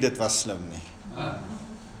dink nie dit was slim nie.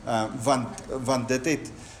 Want dit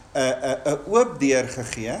het 'n oop deur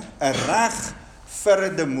gegee, 'n reg vir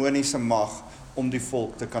 'n demoniese mag om die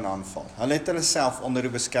volk te kan aanval. Hulle het hulle self onder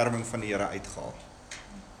die beskerming van die Here uitgehaal.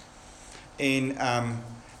 En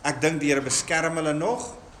ek dink die Here beskerm hulle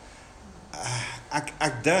nog.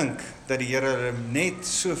 Ek dink dat die Here hulle net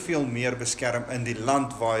soveel meer beskerm in die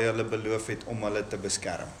land waar hy hulle beloof het om hulle te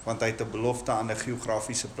beskerm, want hy het 'n belofte aan 'n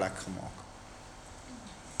geografiese plek gemaak.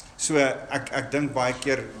 So ek dink baie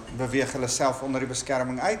keer beweeg hulle self onder die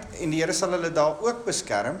beskerming uit en die Here sal hulle daar ook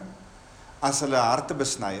beskerm as hulle harte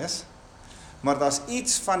besny is. Maar daar's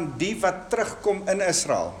iets van die wat terugkom in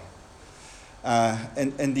Israel.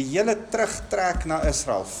 In die hele terugtrek na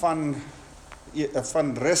Israel van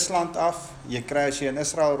Rusland af. Jy kry as jy in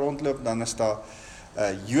Israel rondloop, dan is daar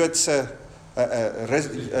Joodse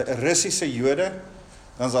Russiese Jode,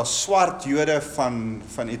 dan is daar swart Jode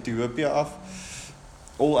van Ethiopië af.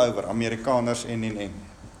 All over, Amerikaners en.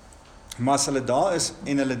 Maar as hulle daar is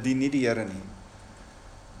en hulle dien nie die Here nie,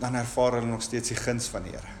 dan ervaar hulle nog steeds die guns van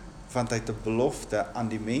die Here. Want hy het 'n belofte aan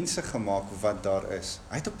die mense gemaak wat daar is.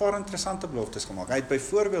 Hy het 'n paar interessante beloftes gemaak. Hy het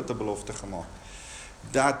byvoorbeeld 'n belofte gemaak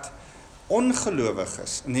dat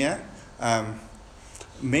ongelowiges,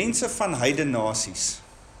 mense van heidene nasies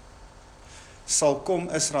sal kom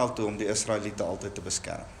Israel toe om die Israeliete altyd te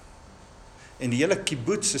beskerm. En die hele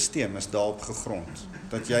kibbutz-sisteem is daarop gegrond,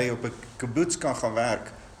 dat jy op 'n kibbutz kan gaan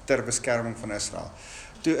werk ter beskerming van Israel.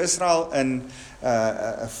 Toe Israel in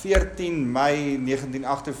 14 Mei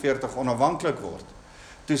 1948 onafhanklik word,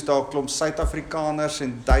 toe is daar 'n klomp Suid-Afrikaners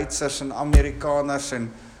en Duitsers en Amerikaners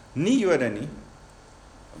en nie Jode nie,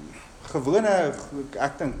 gewone,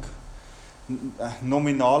 ek dink,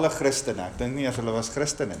 nominale Christene, ek dink nie as hulle was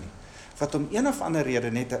Christene nie, wat om een of ander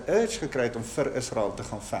rede net 'n urge gekry het om vir Israel te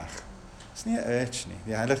gaan veg. Dis nie 'n urge nie.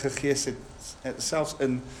 Die Heilige Gees het selfs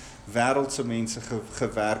in wêreldse mense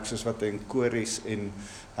gewerk, soos wat in Kores en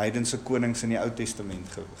heidense konings in die Ou Testament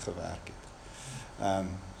gewerk het.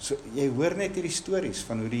 So jy hoor net hierdie stories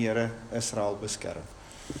van hoe die Here Israel beskerm.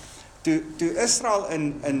 Toe Israel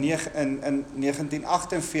in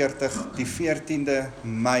 1948 die 14de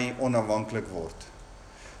Mei onafhanklik word,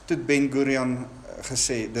 toe het Ben Gurion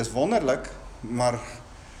gesê, dis wonderlik, maar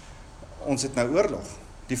ons het nou oorlog.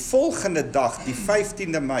 Die volgende dag, die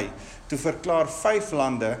 15de Mei, toe verklaar 5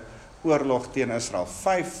 lande oorlog teen Israel.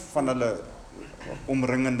 5 van hulle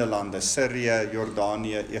omringende lande, Sirië,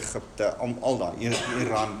 Jordanië, Egipte, al daar,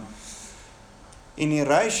 Iran. En die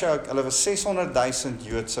ratio, hulle was 600,000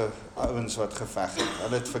 Joodse ouens wat geveg het.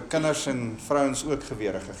 Hulle het vir kinders en vrouens ook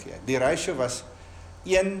gewere gegee. Die ratio was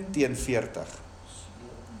 1-40.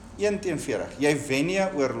 1-40. Jy wen nie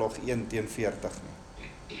 'n oorlog 1-40 nie.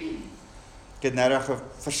 Ek het nou 'n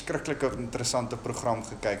verskriklike interessante program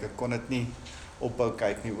gekyk. Ek kon dit nie ophou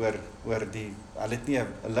kyk nie oor die, hulle het nie 'n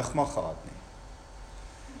lugmag gehad nie.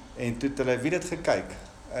 En toe het hulle, wie dit gekyk?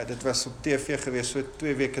 Dit was op TV gewees so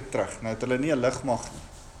 2 weke terug. Nou het hulle nie 'n lugmag nie.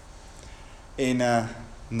 En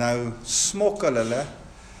nou smokkel hulle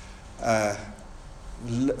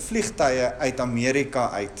vliegtuie uit Amerika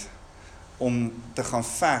uit om te gaan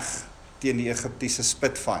veg teen die Egiptiese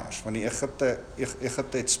Spitfires, want die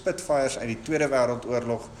Egipte het Spitfires uit die Tweede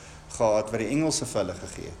Wêreldoorlog gehad wat die Engelse vir hulle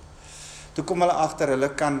gegee het. Toe kom hulle agter,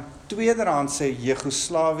 hulle kan tweederhandse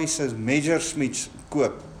Joegoslawiese Messerschmitts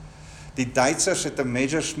koop. Die Duitsers het 'n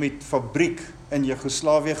Messerschmitt fabriek in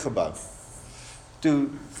Joegoslawië gebou. toe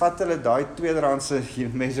vat hulle daai tweederandse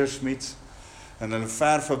Messerschmitts en hulle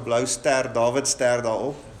verf 'n blou ster, David ster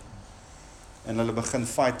daarop en hulle begin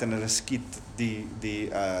fight en hulle skiet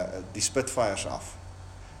die Spitfires af.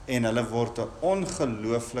 En hulle word 'n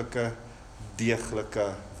ongelooflike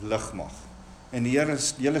deeglike lugmag. En die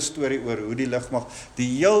hele storie oor hoe die lugmag,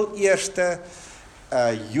 die heel eerste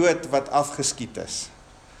Jood wat afgeskiet is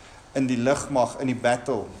in die lugmag, in die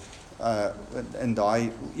battle, in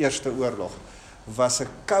daai eerste oorlog, was 'n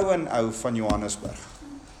Cowan-ou van Johannesburg,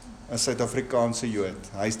 'n Suid-Afrikaanse Jood.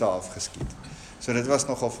 Hy's daar afgeskiet. So dit was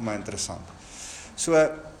nogal vir my interessant. So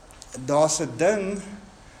daar's 'n ding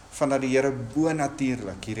van dat die Here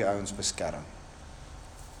bonatuurlik hierdie ouens beskerm.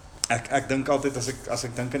 Ek dink altyd as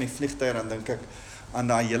ek dink aan die vliegtuie, dan dink ek aan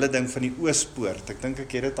daai hele ding van die Oospoort. Ek dink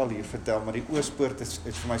ek het dit al hier vertel, maar die Oospoort is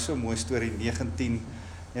vir my so 'n mooi storie.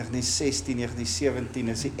 1916, 1917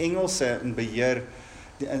 is die Engelse in beheer,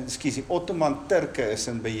 die Ottoman Turke is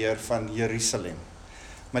in beheer van Jerusalem.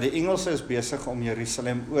 Maar die Engelse is besig om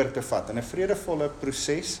Jerusalem oor te vat in 'n vredevolle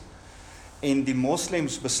proses, en die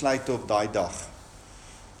moslems besluit op daai dag,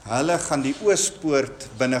 hulle gaan die Oospoort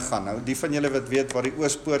binne gaan. Nou, die van julle wat weet waar die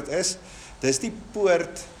Oospoort is, dis die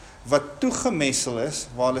poort wat toegemessel is,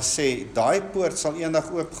 waar hulle sê, daai poort sal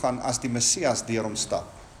eendag oopgaan as die Messias deur hom stap.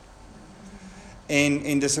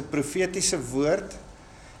 En dis 'n profetiese woord,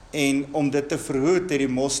 en om dit te verhoed, het die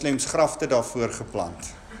moslems grafte daarvoor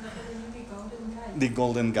geplant. Die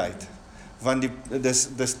Golden Gate. Want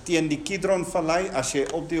dis teen die Kidron Vallei, as jy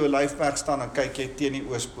op die Olyfberg staan, dan kyk jy teen die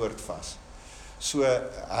Oospoort vas. So,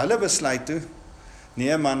 hulle besluit toe,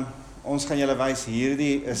 nee man, ons gaan julle wys,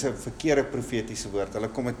 hierdie is 'n verkeerde profetiese woord. Hulle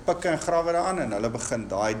kom met pikke en grawe daaraan, en hulle begin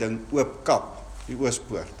daai ding oopkap, die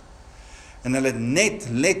Oospoort. En hulle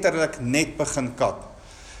letterlik net begin kap.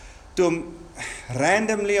 Toe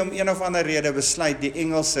randomly om een of ander rede besluit die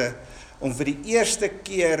Engelse om vir die eerste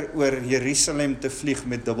keer oor Jerusalem te vlieg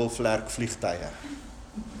met dubbelvlerk vliegtuie.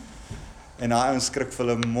 En daai ouens skrik vir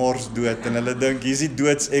hulle mors dood, en hulle dink, hier is die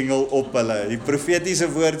doodsengel op hulle. Die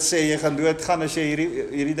profetiese woord sê, jy gaan doodgaan as jy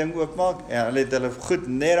hierdie ding oopmaak. En hulle het hulle goed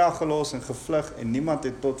net daar gelos en gevlug, en niemand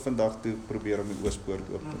het tot vandag toe probeer om die Oospoort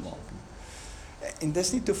oop te maak. En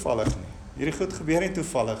dis nie toevallig nie. Hierdie goed gebeur nie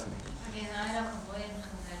toevallig nie. En hy het mooi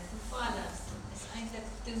ingemerk, toevallig is eintlik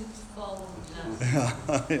toeval.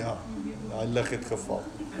 Ja, daai lig het geval.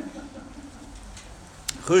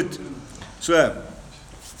 Goed, so,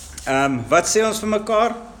 wat sê ons vir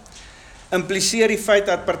mekaar? Impliseer die feit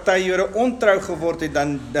dat party Jode ontrou geword het,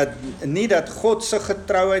 dan nie dat God se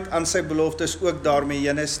getrouheid aan sy beloftes ook daarmee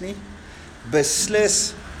heen is nie?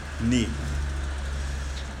 Beslis nie.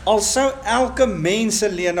 Al sou elke mens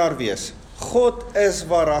 'n leenaar wees, God is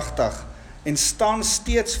waaragtig en staan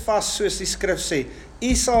steeds vas soos die skrif sê,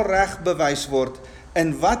 u sal reg bewys word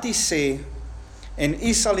in wat u sê en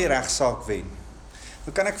u sal die regsaak wen.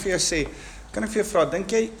 Nou kan ek vir jou sê, kan ek vir jou vra,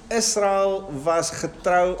 dink jy Israel was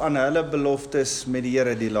getrou aan hulle beloftes met die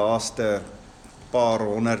Here die laaste paar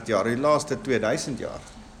 100 jaar, die laaste 2000 jaar?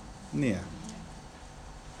 Nee.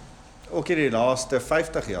 Ook nie die laaste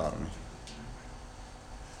 50 jaar nie.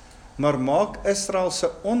 Maar maak Israel se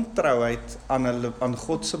ontrouheid aan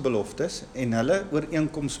God se beloftes en hulle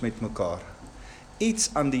ooreenkoms met mekaar iets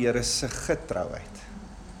aan die Here se getrouheid.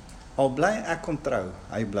 Al bly ek ontrou,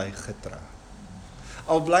 hy bly getrou.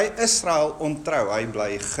 Al bly Israel ontrou, hy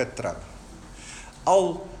bly getrou.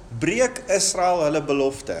 Al breek Israel hulle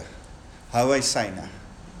belofte, hou hy syne.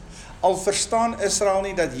 Al verstaan Israel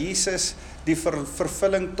nie dat Jesus die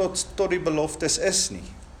vervulling tot die beloftes is nie.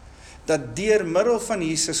 Dat deur middel van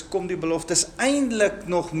Jesus kom die beloftes eintlik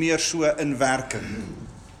nog meer so in werking.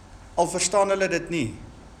 Al verstaan hulle dit nie,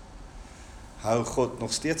 hou God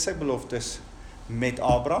nog steeds sy beloftes met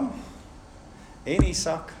Abraham en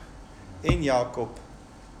Isak en Jakob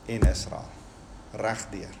en Israel.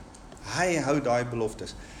 Regdeur. Hy hou daai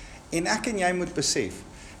beloftes. En ek en jy moet besef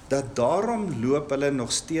dat daarom loop hulle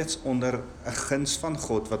nog steeds onder 'n guns van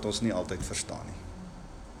God wat ons nie altyd verstaan nie.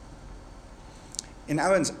 En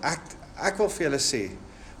ouens, ek wil vir julle sê,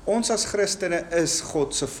 ons as Christene is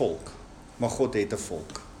God se volk, maar God het 'n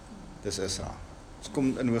volk. Dis Israel. Ons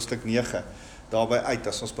kom in hoofstuk 9 daarby uit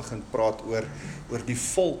as ons begin praat oor die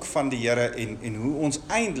volk van die Here en hoe ons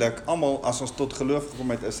eintlik almal as ons tot geloof gekom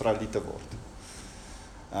het Israeliete word.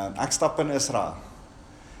 Ek stap in Israel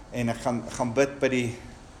en ek gaan bid by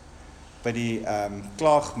die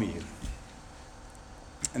klaagmuur.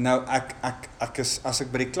 En nou as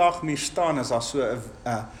ek by die klaagmuur staan, is daar so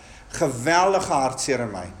 'n geweldige hartseer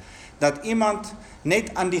in my, dat iemand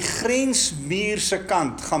net aan die grensmuur se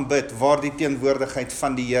kant gaan bid, waar die teenwoordigheid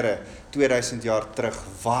van die Here 2000 jaar terug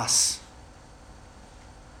was.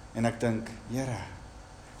 En ek dink, Here,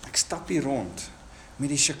 ek stap hier rond met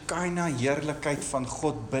die Shekinah heerlikheid van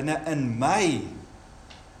God binne in my.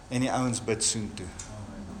 En die ouens bid soontoe.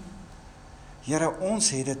 Here, ons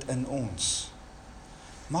het dit in ons.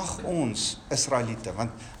 Mag ons Israeliete,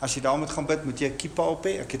 want as jy daar moet gaan bid, moet jy 'n kippa op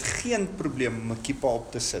hê. Ek het geen probleem om 'n kippa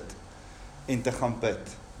op te sit en te gaan bid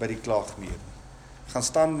by die klaagmuur. Ek gaan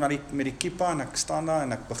staan met die kippa en ek staan daar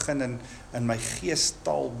en ek begin in my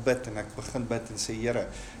geestaal bid en ek begin bid en sê, Here,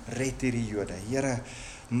 red hierdie Jode. Here,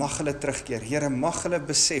 mag hulle terugkeer. Here, mag hulle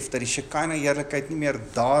besef dat die Shekinah heerlikheid nie meer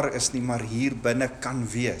daar is nie, maar hier binne kan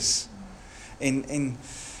wees. En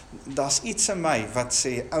daar's iets in my wat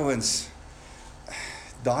sê, ouens,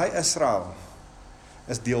 daai Israel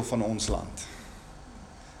is deel van ons land.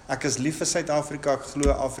 Ek is lief vir Suid-Afrika, ek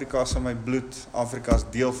glo Afrika is in my bloed, Afrika is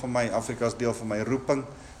deel van my, Afrika is deel van my roeping,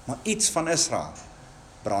 maar iets van Israel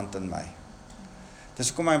brand in my. Dis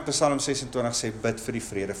hoekom hy in Psalm 26 sê, bid vir die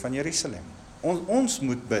vrede van Jerusalem. Ons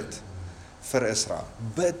moet bid vir Israel.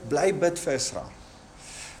 Bly bid vir Israel.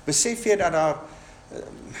 Besef jy dat daar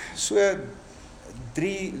so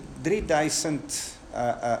 3000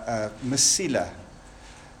 missiele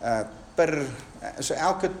per, so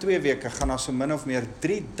elke 2 weke gaan daar so min of meer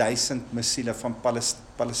 3000 missiele van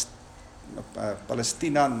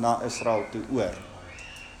Palestina na Israel toe oor.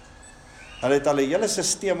 Hulle het al 'n hele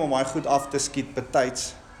stelsel om daai goed af te skiet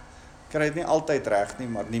betyds. Kry dit nie altyd reg nie,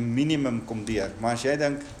 maar die minimum kom deur. Maar as jy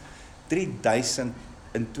dink 3000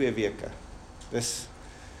 in 2 weke.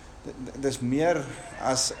 Dis meer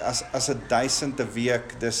as 1000 'n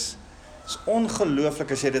week. Dis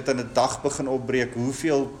ongelooflik as jy dit in 'n dag begin opbreek,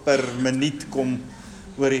 hoeveel per minuut kom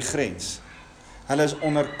oor die grens. Hulle is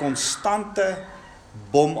onder konstante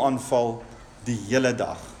bomaanval die hele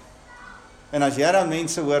dag. En as jy dan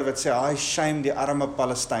mense hoor wat sê, "Ai, shame die arme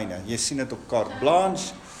Palestynë." Jy sien dit op Carte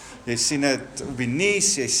Blanche, jy sien dit op die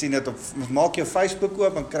nuus, jy sien dit op, maak jou Facebook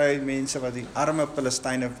oop en kry mense wat die arme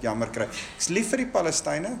Palestynë jammer kry. Ek's lief vir die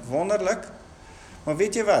Palestynë, wonderlik. Maar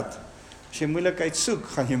weet jy wat? As jy moeilikheid soek,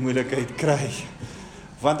 gaan jy moeilikheid kry.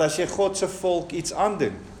 Want as jy God se volk iets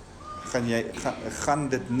aandoen, gaan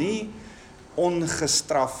dit nie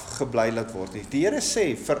ongestraf gebly laat word nie. Die Here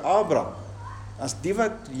sê vir Abraham, as die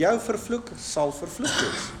wat jou vervloek, sal vervloek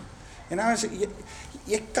wees. En nou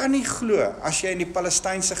jy kan nie glo, as jy in die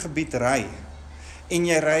Palestynse gebied ry, en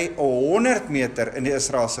jy ry 100 meter in die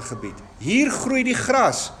Israeliese gebied. Hier groei die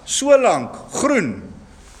gras, so lank, groen.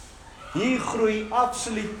 Hier groei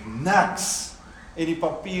absoluut niks, en die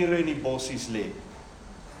papiere en die bossies lê.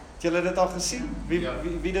 Het julle dit al gesien?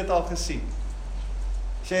 Wie dit al gesien?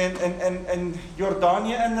 As jy in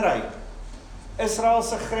Jordanië inry, Israel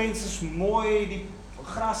se grens is mooi, die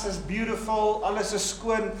gras is beautiful, alles is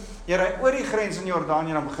skoon. Jy ry oor die grens in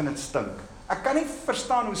Jordanië, dan begin dit stink. Ek kan nie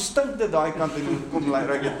verstaan hoe stink dit daai kant en hoe kom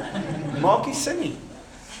ry dit. Maak nie sin nie.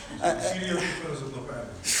 Syrië is dit nog erg.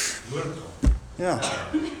 Noord. Ja.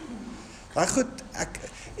 Maar goed,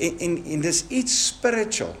 en dis iets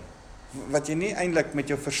spiritual wat jy nie eintlik met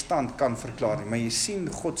jou verstand kan verklaar nie, maar jy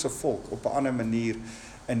sien God se volk op 'n ander manier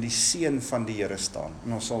in die seën van die Here staan.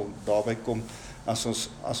 En ons sal daarby kom as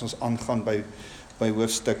ons aangaan by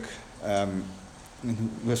hoofstuk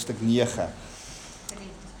hoofstuk 9.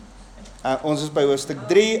 Ons is by hoofstuk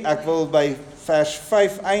 3, ek wil by vers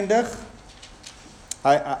 5 eindig.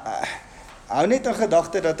 Hou net in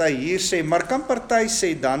gedagte dat hy hier sê, maar kan party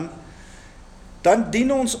sê dan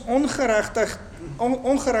dien ons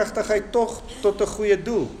ongeregtigheid tog tot 'n goeie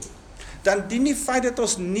doel. Dan dien die feit dat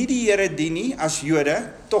ons nie die Here dien nie as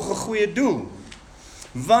Jode tog 'n goeie doel.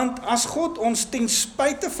 Want as God ons ten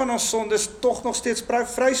spyte van ons sondes tog nog steeds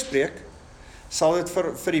vryspreek, sal dit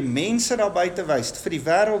vir die mense daar buite wys, vir die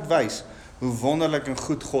wêreld wys hoe wonderlik en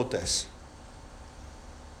goed God is.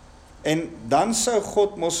 En dan sou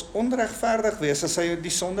God mos onregverdig wees as hy die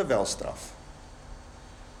sonde wel straf.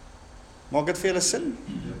 Maak dit vir julle sin?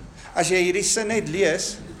 As jy hierdie sin net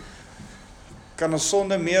lees, kan ons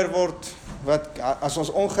sonde meer word, as ons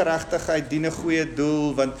ongeregtigheid dien 'n goeie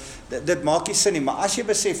doel, want dit maak nie sin nie, maar as jy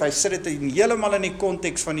besef, hy sit dit heeltemal in die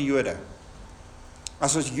konteks van die Jode.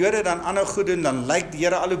 As ons Jode dan aanhou goed doen, dan lyk die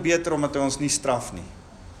Here al hoe beter omdat hy ons nie straf nie.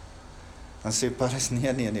 Dan sê Paulus,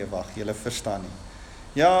 nee, wag, julle verstaan nie.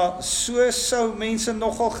 Ja, so sou mense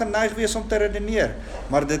nogal geneig wees om te redeneer,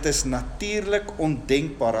 maar dit is natuurlik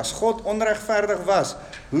ondenkbaar. As God onregverdig was,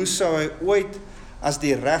 hoe sou hy ooit as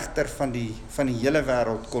die regter van die hele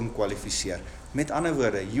wêreld kon kwalifiseer? Met ander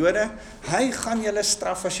woorde, Jode, hy gaan julle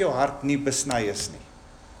straf as jou hart nie besny is nie,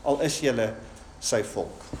 al is julle sy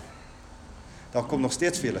volk. daar kom nog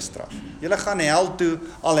steeds vir julle straf. Julle gaan hel toe,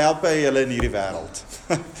 al help hy julle in hierdie wêreld.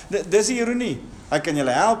 Dis die ironie. Hy kan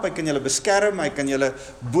julle help, hy kan julle beskerm, hy kan julle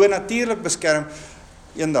bonatuurlik beskerm.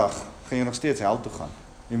 Eendag gaan jy nog steeds hel toe gaan.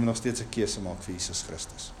 Jy moet nog steeds 'n keuse maak vir Jesus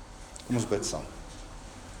Christus. Kom ons bid saam.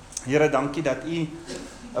 Here, dankie dat U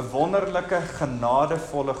 'n wonderlike,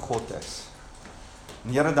 genadevolle God is.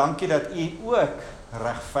 En Here, dankie dat U ook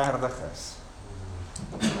regverdig is.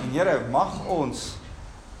 En Here, mag ons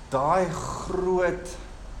daai groot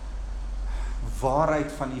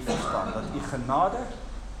waarheid van U verstaan, dat U genade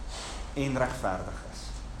en regverdig is.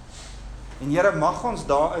 En Here, mag ons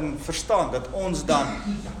daarin verstaan, dat ons dan,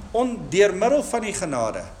 deur middel van U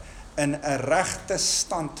genade, in 'n regte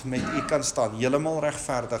stand met U kan staan, heeltemal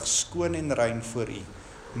regverdig, skoon en rein voor U,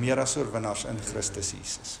 meer as oorwinnaars in Christus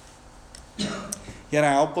Jesus. Here,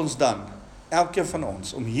 help ons dan, elkeen van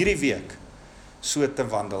ons, om hierdie week so te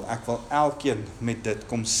wandel. Ek wil elkeen met dit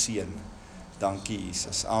kom seën. Dankie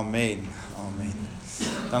Jesus. Amen. Amen.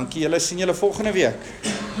 Dankie julle, sien julle volgende week.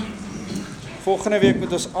 Volgende week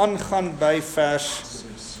moet ons aangaan by vers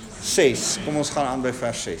 6. Kom ons gaan aan by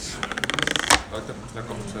vers 6.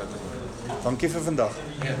 Lekker om te Dankie vir vandag.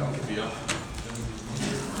 Ja, dankie vir jou.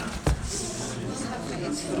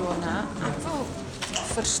 Iets Rona, ek wil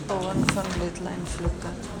verstaan van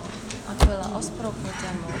bloedlijnvloeke. Ek wil 'n afspraak met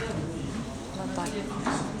jou maak. Want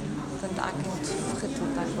ek het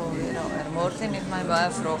gedoen dat ek wil weer daaroor. Morgen het my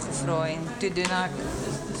baie vrae gevra en toe doen ek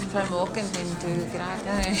vanoggend en toe kry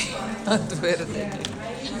ek antwoorde.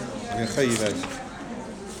 Ek gaan hier wys.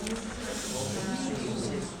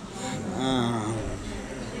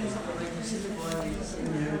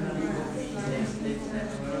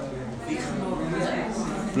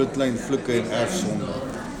 Bloedlyn vloeke en erfsonde.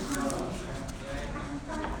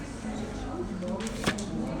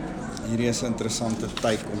 Hierdie is 'n interessante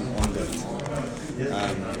tyd om dit.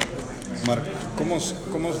 Maar kom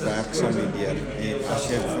ons werk saam hierdeur en as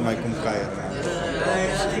jy vir my kom kuier,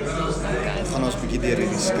 gaan ons 'n bietjie deur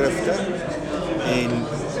hierdie skrifte en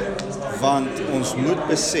want ons moet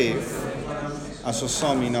besef as ons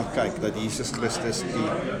saam hierna kyk dat Jesus Christus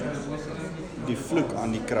die vloek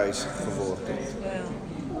aan die kruis geword het.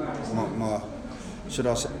 Maar so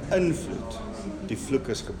daar's 'n invloed. Die vloek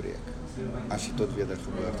is gebreek as jy tot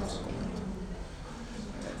wedergeboorte gekom het.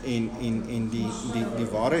 En die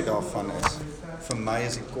waarheid daarvan is, vir my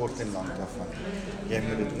is die kort en lank daarvan. Jy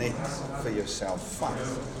moet dit net vir jouself vat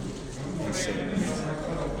en sê.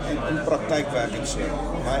 En in praktyk werk dit so.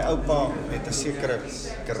 My oupa het 'n sekere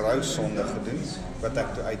gerousonde gedoen wat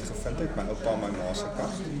ek toe uitgevind het, my oupa en my ma se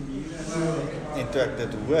kant. En toe ek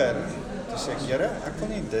dit hoor, toe sê ek, Here, ek wil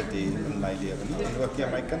nie dit hê in my lewe nie, en ook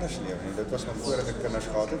in my kinders lewe nie. Dit was nog voordat ek kinders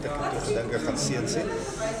gehad het, ek het toe gedink ek gaan seun sê,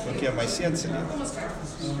 ook in my seun se lewe.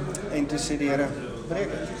 En toe sê die Here, breek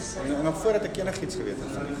dit. En nog voordat ek enigiets geweet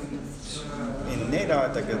het van die goed. En net daar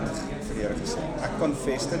het ek dit vir die Here gesê. Ek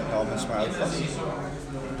confess dit namens my oupa.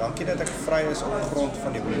 Dankie dat ek vry is op grond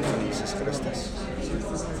van die bloed van Jesus Christus.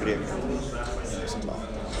 Breek dit. En dis klaar.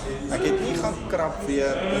 Ek het nie gaan krap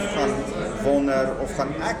weer, of gaan wonder, of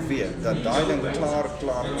gaan ek weet, dat daai ding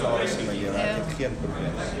klaar is in my lewe, ek het geen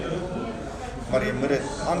probleem. Maar jy moet dit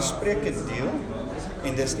aanspreek en deel,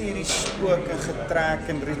 en dis nie hierdie spook en getrek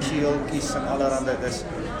en ritueeltjies en allerhande, dis,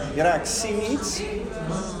 Here, ek sien iets,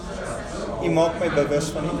 U maak my bewus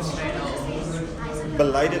van iets,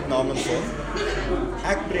 bely dit namens hom,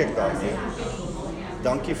 ek breek daarmee,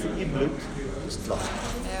 dankie vir U bloed, dis klaar.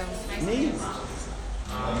 Nie,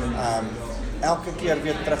 elke keer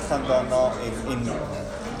weer teruggaan daarna en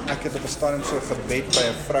ek het op 'n stadium so gebed by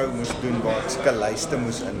 'n vrou moes doen waar ek sulke lyste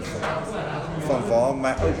moes invul van waar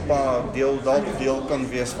my oupa deel kan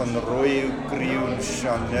wees van rooi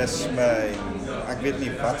creationisme en ek weet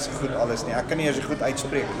nie wat so goed alles nie, ek kan nie eers goed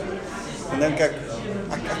uitspreek nie. En dink ek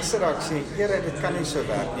sit daar, ek sê, Here, dit kan nie so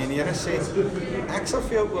werk nie. En die Here sê, ek sal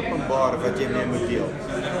vir jou openbaar wat jy mee moet deel.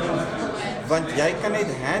 Want jy kan net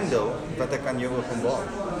handle wat ek aan jou openbaar.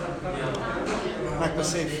 En ek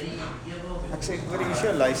sê, hoor, hier is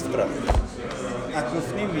jou lys terug. Ek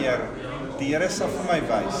hoef nie meer, die Here sal vir my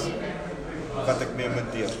wys wat ek mee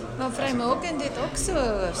moet deel. Maar vrymaakend het ook so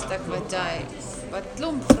 'n hoofstuk wat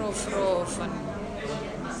klomp vra van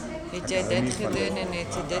het jy dit gedoen en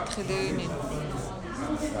het jy dit gedoen en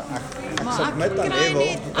Ek submit aan level.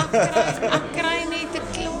 Ek kry net 'n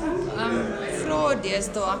klomp vrae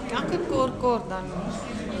deesdae. Elke kort dan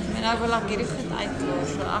en nou wil ek hierdie goed uitlos.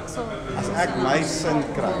 So ek sal As ek my sin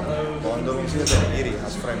kry, wandel ons eerder hierdie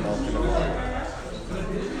as vrymaakende waarheid.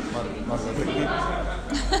 Maar wat ek nie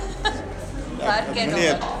herken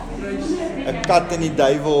nee, 'n kat in die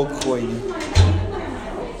duiwel ook gooi nie.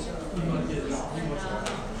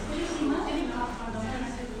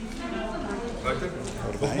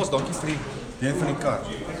 Nogmaals, dankie vir die deel van die kar.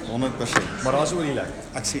 100%. Maar daar's olie lek.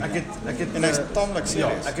 Ek sien. Ek het En hy's taamlik ja,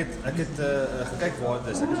 serieus. ek het gekyk waar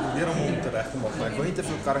dit is. Ek het probeer om hom te reg te maak, maar ek wou nie te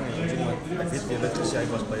veel karring hê nie, want ek weet jy het gesê hy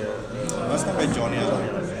was by 'n Was nou by Johnny hulle.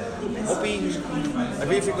 op die ek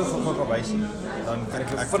weet nie of ek gaan wys nie. Dan kan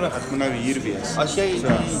ek vinnig Ek moet nou hier wees. as jy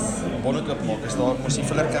die bonnet oopmaak, is daar mos die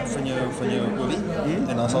filler cap van jou olie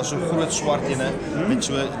en dan is daar so groot swart ene met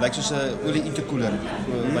so lyk soos 'n olie intercooler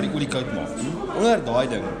wat die olie koud maak. Onder daai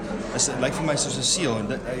ding is lyk vir my soos 'n seël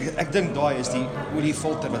en ek dink daai is die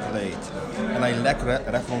oliefilter wat hulle het. En hy lek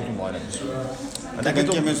reg rondom daai ding. En Ek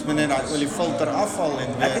dink jy mens moet net daai oliefilter afval en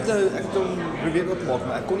Ek het hom probeer oopmaak,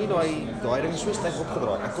 maar ek kon nie daai ding so styf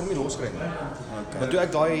opgedraai. Ek kon hom nie loskry nie. Okay. Want toe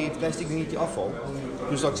ek daai plastiek dingetjie afval,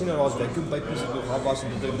 toe ek sien daar's vacuumpypies wat nog was en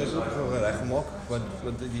dit is ook reg gemaak,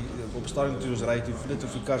 want die op stadium toe ons ry toe voel dit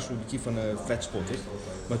of die kar so 'n bietjie van 'n vet spot het.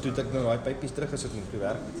 Maar toe het ek nou daai pypies teruggesit en toe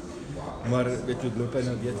werk dit. Maar weet jy, dit loop hy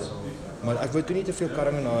nou beter. Maar ek wou toe nie te veel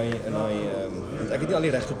karring in daai want ek het nie al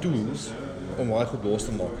die regte tools om daai goed los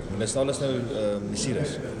te maak. En dit staan is nou Mercedes.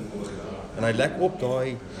 En hy lek op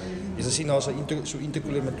daai jy sien daar's 'n so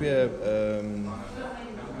intercooler met twee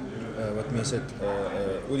wat mense het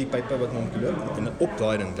oliepype wat hom loop en op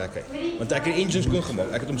daai ding lek hy. Want ek het die engine skoon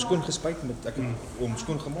gemaak. Ek het hom skoon gespuit met ek het hom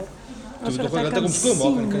skoon gemaak. Toe tog dat ek hom skoon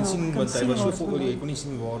maak en ek kan sien want hy was so vol olie, ek kon nie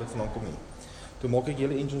sien waar dit vandaan kom nie. Toe maak ek die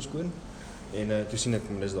hele engine skoon en toe sien ek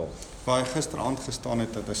dis daar. waar hy gisteraand gestaan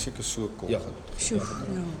het dat hy seker so kom. Ja, goed.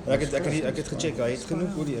 En ek het gecheck, hy het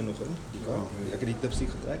genoeg olie in nog in die kar. Ek het die dipstick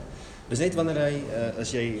getrek. Dis net wanneer hy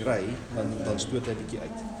as jy ry, dan stoot hy bietjie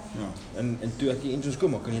uit. Ja. En toe ek die engines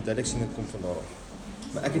kom, kan jy duidelik sien dit kom van daar af.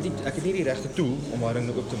 Maar ek het nie die regte tool om daai ding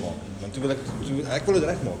oop te maak. Want toe ek wil dit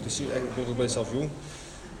regmaak. Dis ek wil by myself jong.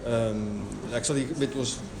 Ek sal met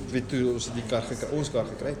ons die kar gekry, ons kar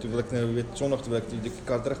gekry. Toe wil ek nou Sondag toe wil ek die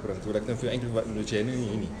kar terugbring. Toe wil ek nou vir jou eintlik moet jy nou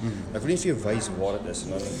nie. Ek wil nie vir jou wys waar dit is en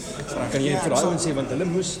dan kan jy vir daai mense sê want hulle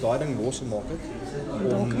moes daai ding losgemaak het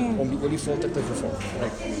om die oliefilter te vervang.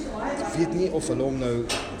 Ek weet nie of hulle hom nou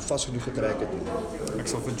vas genoeg getrek het nie. Ek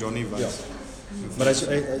sal vir Johnny wys. Ja. Maar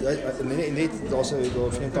hy net daar's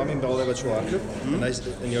 'n timing bel wat so hardloop en hy's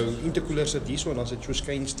in jou intercooler sit hierso en dan sit so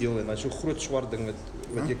skyn steel en hy's so groot swart ding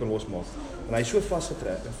wat jy kan losmaak. En hy's so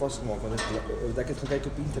vasgetrek en vasgemaak want ek het gekyk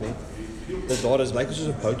op internet dat daar is lyk soos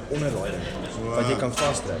 'n bout onder daai ding wat jy kan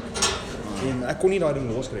vastrek. En ek kon nie daai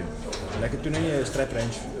ding loskry nie. En ek het toe net 'n strap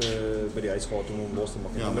wrench by die huis gehad om hom los te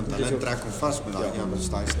maak. Ja, want hulle trek hom vas met daai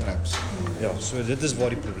met daai straps. Ja, so dit is waar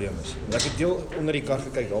die probleem is. Ek het deel onder die kar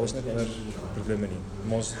gekyk, daar was net ander probleme nie.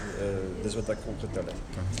 Maar ons dis wat ek opgetel het.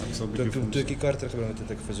 Ek sal Toe ek die kar terugbring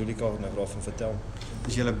het ek vir Zulika nou daarvan vertel.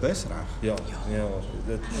 Is julle bus reg? Ja,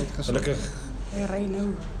 dit gelukkig Hy ry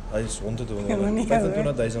nou. hy is 100 Ja, maar nie,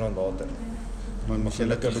 25.000 rand later. Maar moet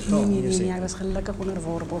julle betaal. Nee, hy was gelukkig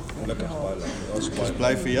onderworpe. Gelukkig baie lank. Daar's baie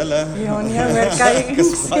bly vir julle. Ja, nee, hoor, kyk, Ek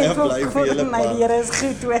is baie bly vir julle my pa. Here is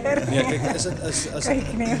goed, hoor. Nee, kyk, is dit as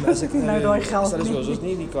Kyk, nee, as ek nou daai geld stel nie. as ons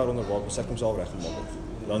nie die kar onderwaar as ek hom self reggemaak het.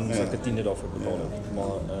 Dan sal ek 'n 10de daarvoor betaal het.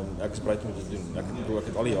 Maar ek is bereid om dit te doen. Ek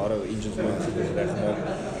het al die jare engines reggemaak.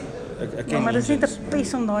 Ek ken Maar dit is net engines. 'n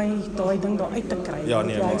pes om daai ding daar uit te kry. Ja,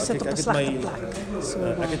 nee, want maar hy sit kyk, op ek 'n het slegte my plek. So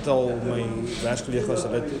ek het al my werkskollegas,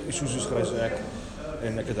 hulle het Isuzu's gery so ek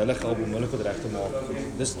en ek het hulle gehelp om hulle goed reg te maak.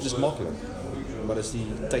 Dis maklik. Maar dis die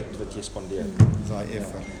tyd wat jy spandeer. Daai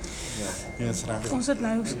effort. Ja, is reg. ons het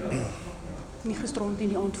nou nie gisterond in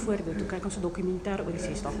die aand voor dit, toe kyk ons 'n dokumentêr oor die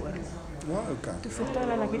 6 dae oorlog. Ja, okay. Toe vertel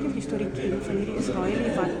hulle, ek weet nie of die storie ken van hierdie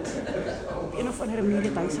Israelië wat op een of ander manier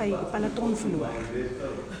het hy sy peloton verloor.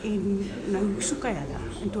 En nou soek hy hulle.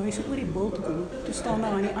 En toe hy so oor die bult kom, toe staan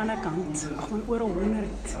daar aan die ander kant, gewoon oor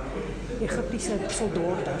 100 Egiptiese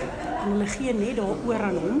soldate. En hulle gee net daar oor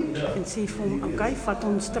aan hom en sê vir hom, "Oké, vat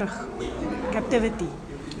ons terug. Captivity."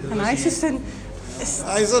 En hy sê sin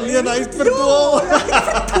Hy is alleen, hy het verdwaal.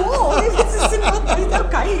 jy weet sy sin wat hy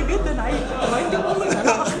okay, jy weet en hy ry die om en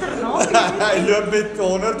hulle agterna. Hy loop met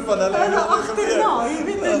 100 van hulle Hulle agterna, jy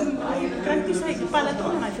weet en hy kry toe sy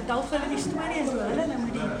peloton en hy vertel vir hulle die storie en so hulle nou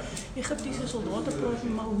met die Egiptiese soldate praat,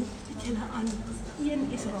 maar hoe het julle aan een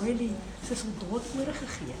Israeli se soldaat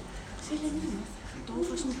oorgegee? Sê hulle nie, daar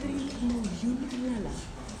was omtrent 1 miljoen in hulle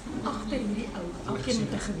agter hierdie ou, elkeen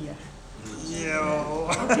met 'n geweer. Ja.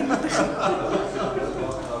 Elkeen met 'n geweer.